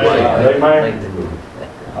than the other side. Amen.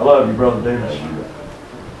 I love you, Brother Dennis.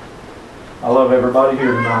 I love everybody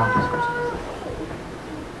here tonight.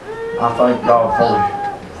 I thank God for you.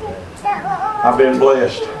 I've been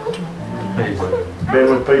blessed. Been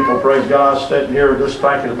with people, praise God. I was sitting here just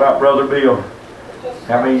thinking about Brother Bill.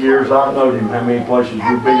 How many years I've known him, how many places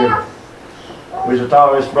we've been.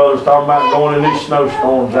 This brother's talking about going in these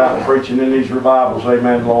snowstorms out and preaching in these revivals.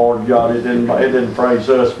 Amen, Lord God. It didn't praise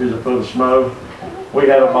us because of the snow. We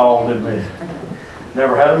had a ball, didn't we?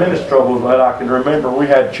 Never had a minute's trouble with that. I can remember we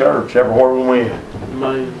had church everywhere we went.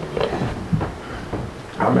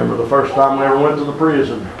 I remember the first time we ever went to the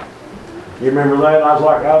prison. You remember that? I was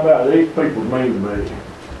like, how about these people mean to me?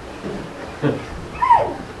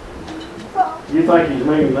 You think he's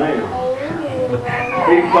mean now?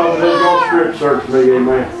 He thought they was going to strip search me,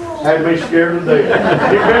 amen. Had me scared to death.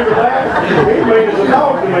 You remember that? He mean as a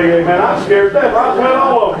dog to me, amen. I was scared to death. I went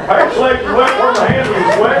all over. Pants, legs wet, where my hands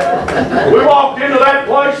was wet. We walked into that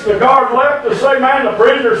place, the guard left to say, man, the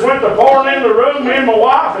prisoners went to pouring in the room, me and my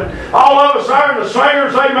wife, and all of us there, and the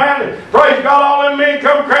singers, amen. And praise God, all them men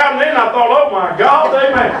come crowding in. I thought, oh my God,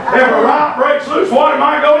 amen. If a riot breaks loose, what am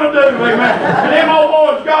I going to do, amen? And them old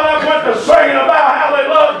boys got up and went to singing about how they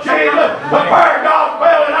love Jesus. The prayer of God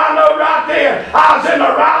fell, and I know right then I was in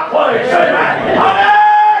the right place, amen.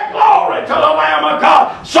 Amen. Glory to the Lamb of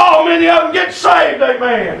God. So many of them get saved,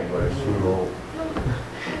 amen.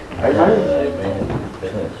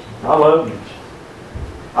 Amen. I love you.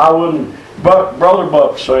 I wouldn't, but Brother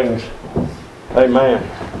Buck sings, amen.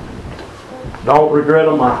 Don't regret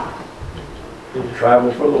a mile.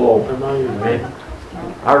 Travel for the Lord.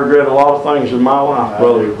 I regret a lot of things in my life,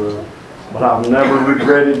 brother, but I've never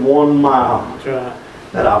regretted 1 mile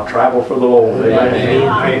that I've traveled for the Lord.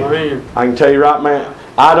 Amen. I can tell you right, man,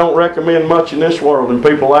 I don't recommend much in this world. And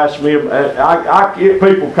people ask me, I get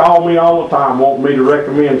people call me all the time wanting me to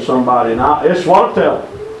recommend somebody. And it's what I tell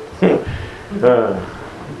them.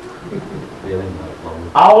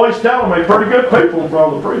 I always tell them they're pretty good people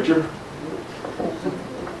from the preacher.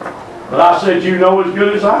 But I said, you know as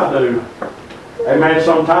good as I do. Amen.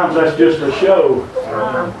 Sometimes that's just a show.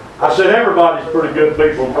 I said, everybody's pretty good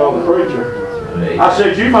people from the preacher. I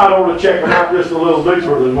said, you might ought to check them out just a little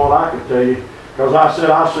deeper than what I could tell you. Because I said,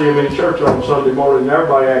 I see them in church on Sunday morning and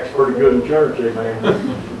everybody acts pretty good in church, amen.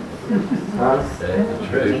 That's the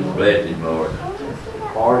truth. Bless Him, Lord. As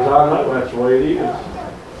far as I know, that's the way it is.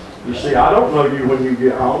 You see, I don't know you when you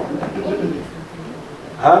get home.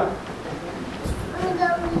 Huh?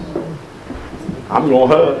 I'm going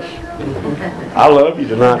to hush. I love you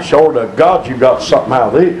tonight. Short of God, you got something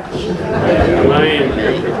out of this. Amen.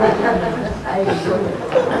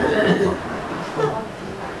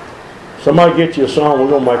 Somebody get you a song. We're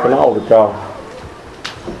going to make an altar call.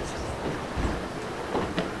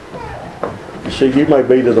 You see, you may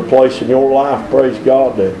be to the place in your life, praise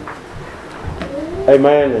God, that,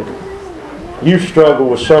 amen, that you've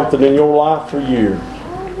struggled with something in your life for years.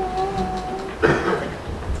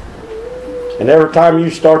 And every time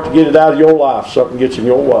you start to get it out of your life, something gets in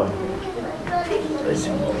your way.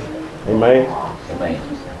 Amen.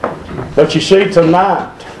 But you see,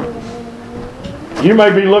 tonight, you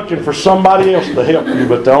may be looking for somebody else to help you,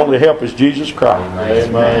 but the only help is Jesus Christ.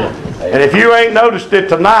 Amen. And if you ain't noticed it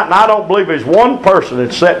tonight, and I don't believe there's one person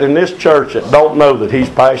that's sitting in this church that don't know that He's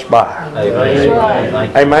passed by.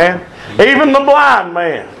 Amen. Amen. Even the blind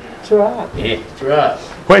man. That's right. Yeah, that's right.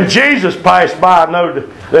 When Jesus passed by, I know that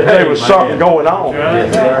there was something going on.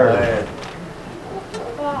 The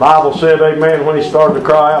Bible said, amen, when He started to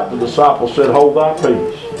cry out, the disciples said, hold thy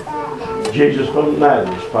peace. Jesus from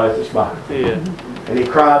Nazareth passed by. And He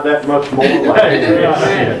cried that much more later.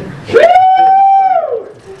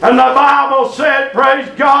 And the Bible said, praise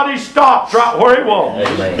God, He stopped right where He was.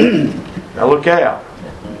 Now look out.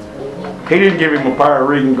 He didn't give him a pair of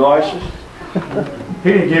reading glasses.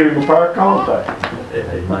 He didn't give him a pair of contacts.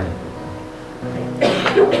 Amen.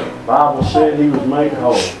 The Bible said he was made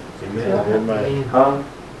whole. Amen. Huh?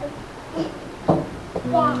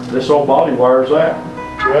 This old body wears out.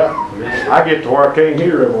 Yeah. I get to where I can't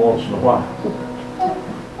hear every once in a while.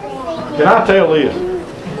 Can I tell this?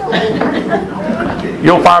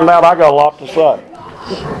 You'll find out I got a lot to say.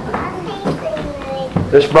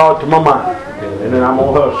 This brought it to my mind. And then I'm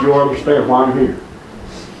going to hush. You'll understand why I'm here.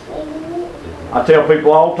 I tell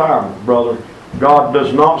people all the time, brother, God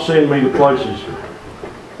does not send me to places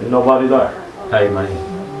and nobody there. Amen.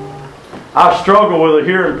 I struggled with a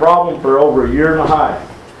hearing problem for over a year and a half.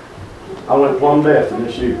 I went plumb deaf in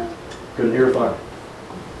this year. Couldn't hear a thing.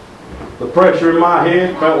 The pressure in my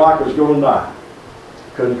head felt like I was going to die.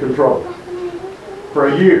 Couldn't control it. For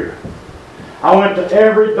a year. I went to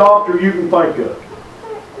every doctor you can think of.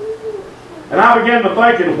 And I began to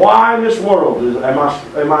thinking, why in this world am I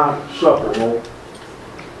suffering, Lord?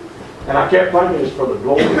 And I kept thinking, it's for the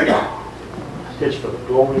glory of God. It's for the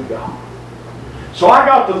glory of God. So I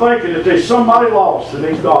got to thinking that there's somebody lost in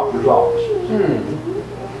these doctor's offices.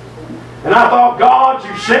 And I thought, God,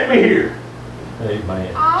 you sent me here.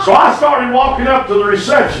 Amen. So I started walking up to the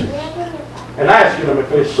receptionist and asking them if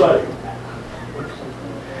they're saved.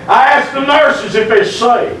 I asked the nurses if they're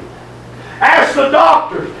saved. Asked the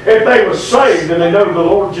doctors if they were saved and they know the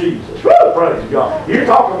Lord Jesus. Woo, praise God. You're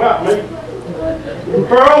talking about me.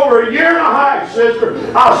 For over a year and a half, sister,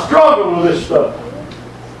 I struggled with this stuff.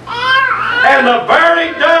 And the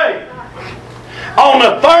very day, on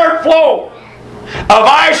the 3rd floor of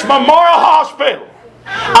Ash Memorial Hospital,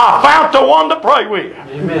 I found the one to pray with.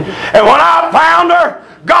 Amen. And when I found her,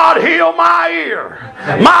 God healed my ear.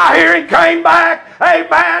 My hearing came back.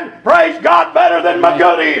 Amen. Praise God, better than my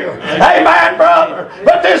good ear. Amen, brother.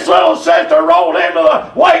 But this little sister rolled into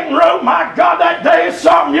the waiting room. My God, that day is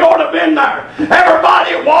something. You ought to have been there.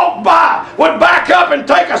 Everybody that walked by would back up and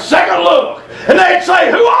take a second look. And they'd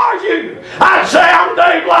say, who are you? I'd say, I'm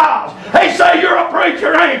Dave Lyalls. They'd say, you're a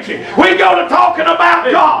preacher, ain't you? We go to talking about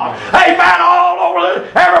God. Amen. All over.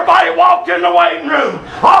 Everybody walked in the waiting room.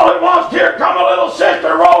 All it was, here come a little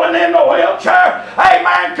sister rolling in the wheelchair.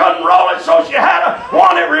 Amen. Couldn't roll it, so she had to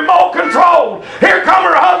want it remote controlled. Here come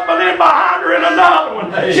her husband in behind her in another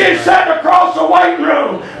one. She sat across the waiting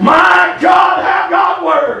room. My God, how God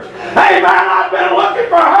works. Amen. I've been looking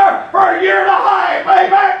for her for a year and a half.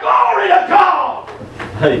 Amen. Glory to God.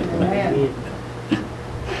 Amen.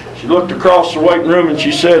 She looked across the waiting room and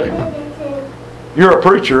she said, you're a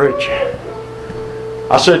preacher, ain't you?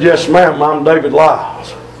 I said, yes, ma'am. I'm David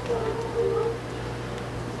Lyalls.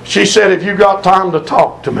 She said, have you got time to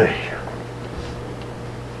talk to me?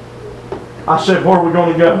 I said, where are we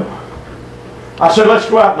going to go? I said, let's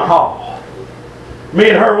go out in the hall. Me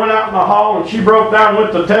and her went out in the hall and she broke down and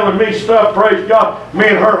went to telling me stuff, praise God. Me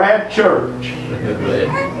and her had church.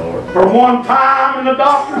 For one time in the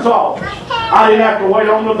doctor's office, I didn't have to wait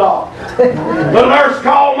on the doctor. The nurse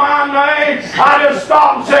called my name. I just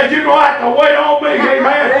stopped and said, you're going to have to wait on me,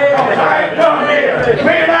 amen. Because I ain't done here.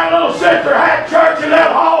 Me and that little sister had church in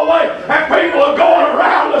that hallway and people are going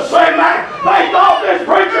around the same night. They thought this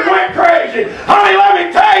preacher went crazy. Honey, let me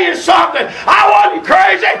tell you something. I wasn't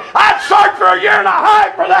crazy. I'd searched for a year and a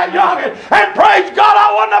half for that youngin'. And praise God,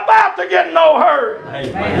 I wasn't about to get no hurt.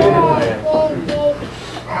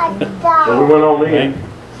 So we went on in.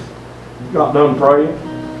 Got done praying.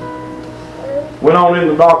 Went on in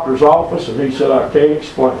the doctor's office and he said, I can't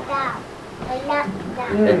explain.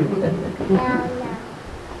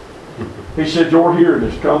 He said, your hearing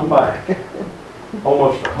has come back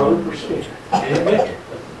almost 100%. And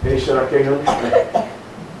he said, I can't understand.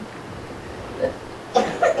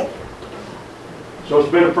 So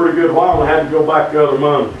it's been a pretty good while and I had to go back the other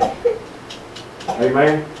Monday.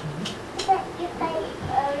 Amen.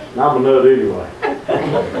 I'm a nut anyway.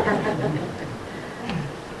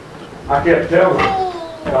 I kept telling them,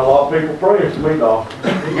 got a lot of people praying for me, dog.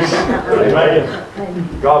 Amen.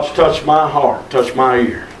 God's touched my heart, touched my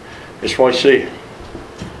ear. That's what he said.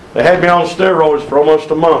 They had me on steroids for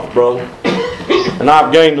almost a month, brother. And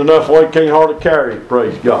I've gained enough weight, can't hardly carry it,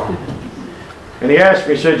 praise God. And he asked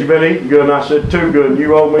me, he said, you been eating good? And I said, too good. And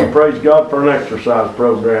you owe me, praise God, for an exercise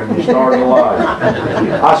program. You started alive.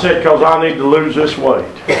 I said, because I need to lose this weight.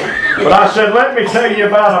 But I said, let me tell you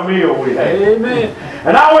about a meal we had. Amen.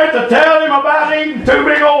 And I went to tell him about eating 2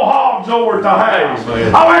 big old hogs over at the house.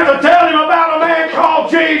 I went to tell him about a man called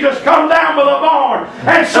Jesus come down to the barn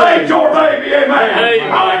and saved your baby. Amen.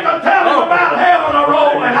 I went to tell him about heaven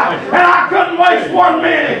a-rolling. And I couldn't waste 1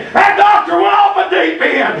 minute. That doctor went off a deep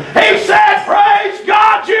end. He said, praise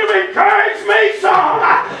God, you've encouraged me, son.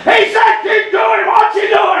 He said,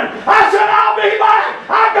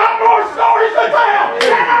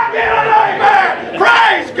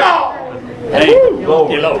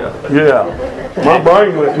 Yeah. My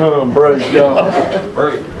brain went numb, praise God.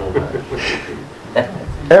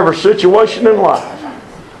 Every situation in life,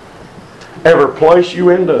 every place you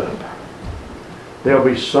end up, there'll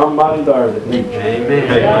be somebody there that needs you.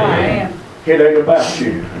 Amen. It ain't about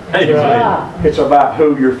you. It's about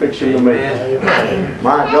who you're fixing to meet.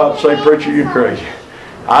 My God, say, preacher, you're crazy.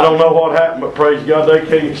 I don't know what happened, but praise God, they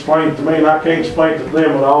can't explain it to me, and I can't explain it to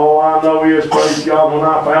them. But all I know is, praise God, when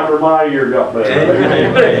I found her, my ear got better.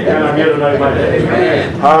 Can I get an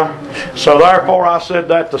amen? Huh? So therefore, I said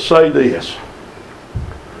that to say this.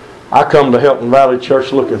 I come to Helton Valley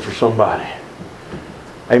Church looking for somebody.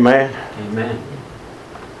 Amen? Amen.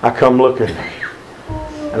 I come looking,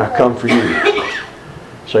 and I come for you.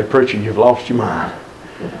 Say, preacher, you've lost your mind.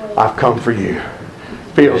 I've come for you.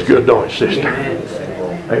 Feels good, don't it, sister?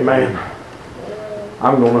 Amen.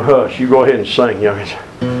 I'm going to hush. You go ahead and sing, youngins.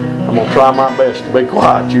 I'm going to try my best to be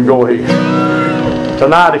quiet. You go ahead.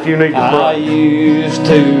 Tonight, if you need to pray. I used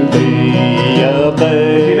to be a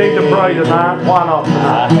babe. If you need to pray tonight, why not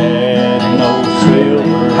tonight? I had no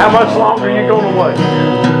silver. How much longer are you going to wait?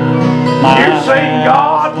 You've seen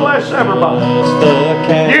God bless everybody.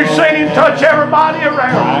 You've seen Him touch everybody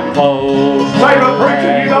around. Say, but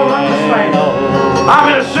preacher, you don't understand.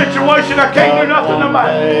 I'm in a situation I can't do nothing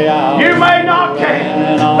about. You may not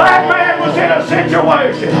can. That man was in a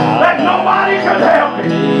situation that nobody could help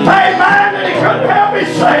him. Amen. And he couldn't help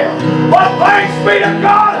himself. But thanks be to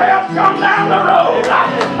God, help come down the road.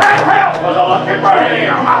 And help was looking for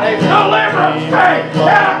him. Deliverance came.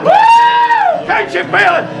 And can't you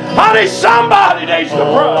feel it? Honey, somebody needs to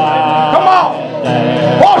pray. Come on.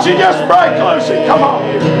 Won't you just break loose and come on.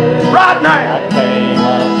 Right now.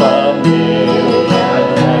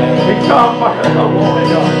 He's come.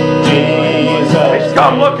 He's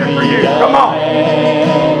come looking for you. Come on.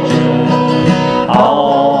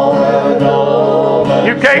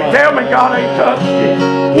 You can't tell me God ain't touched you.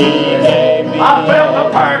 I felt the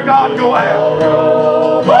power of God go out.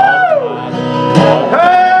 Woo!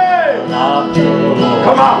 Hey!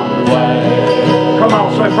 Come on. Come on.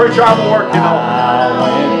 Say, preacher, I'm working on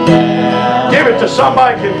it. Give it to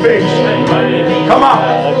somebody who can fix it. Come on.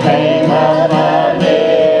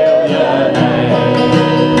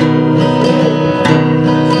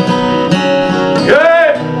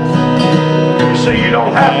 See, you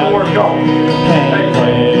don't have to work on it.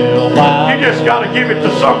 You just got to give it to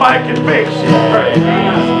somebody who can fix it.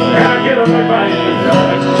 Can I get everybody?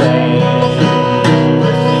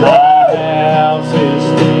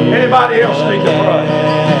 Anybody else need to pray?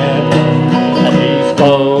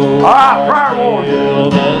 Alright, prayer warrior.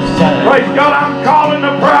 Praise God, I'm calling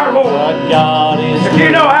the prayer warrior. If you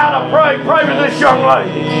know how to pray, pray with this young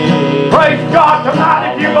lady. Praise God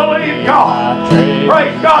tonight if you believe God.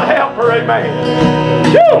 Praise God, help her, amen.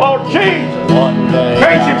 Phew, Lord Jesus.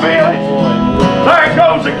 Can't you feel it? There it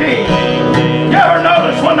goes again. You ever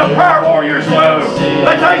notice when the prayer warriors move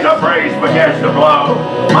that there's a breeze begins to blow?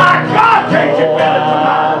 My God, can't you feel it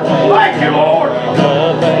tonight? Thank you, Lord.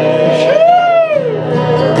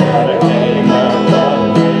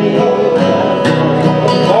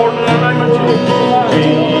 Lord, in the name of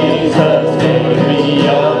Jesus, give me a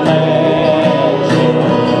mansion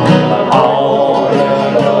on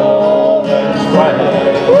an open square.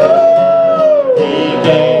 He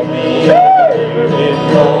gave me a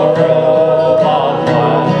beautiful robe of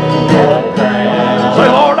white crown. Say,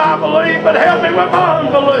 Lord, I believe, but help me with my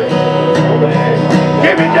unbelief.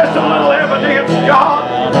 Give me just a little evidence, God.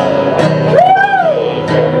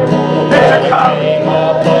 It's a coming.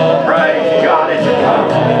 Praise God, it's a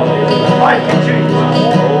coming. Thank you, Jesus.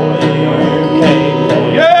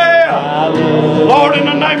 Yeah. Lord, in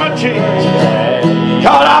the name of Jesus.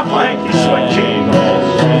 God, I thank you, sweet Jesus.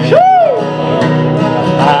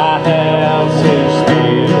 My house is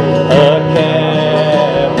still a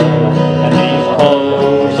cabin, and these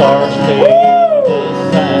clothes are still the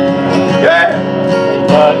same. Yeah.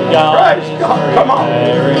 But God, praise God, come on.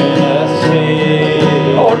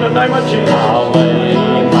 Oh, in the name of Jesus. I'll lay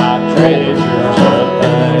my treasures up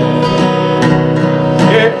there.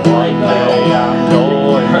 Yeah. One day I'm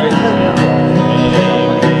going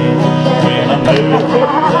when I move through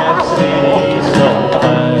that city so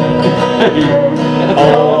fine.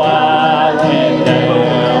 Oh, I went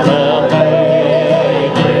down a baby.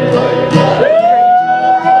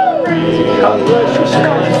 God bless you, sir.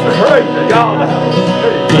 Praise God.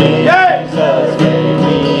 Jesus gave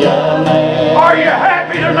me a man. Are you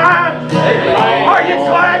happy tonight? Amen. Are you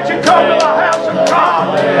glad you come to the house of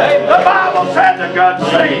God? Amen. The Bible said the good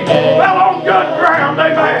seed fell on good ground,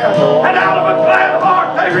 amen. And out of a glad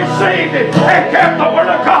heart they received it and kept the word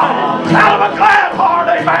of God. Out of a glad heart,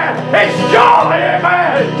 amen. It's joy,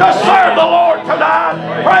 amen. to serve the Lord tonight.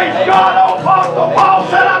 Praise God. Oh, Apostle Paul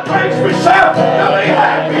said, I preach myself to be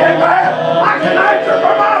happy. Amen. I can answer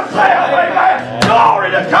for myself. Amen.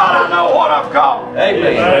 Glory to God. I know what I've got.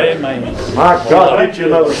 Amen. My God, get you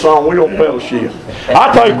another song. We don't fellowship.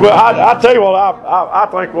 I tell you what, I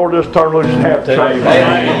think we'll just turn loose and have church.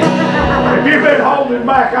 If you've been holding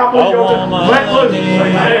back, I'm going to go let loose and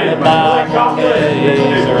say, hey, God bless you.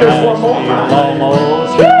 Just one more time.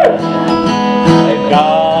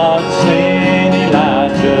 God sent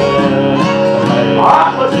Elijah. All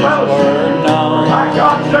right, let's fellowship. My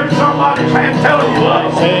God, shake somebody's hand, tell him you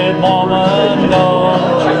love them. Said, woman,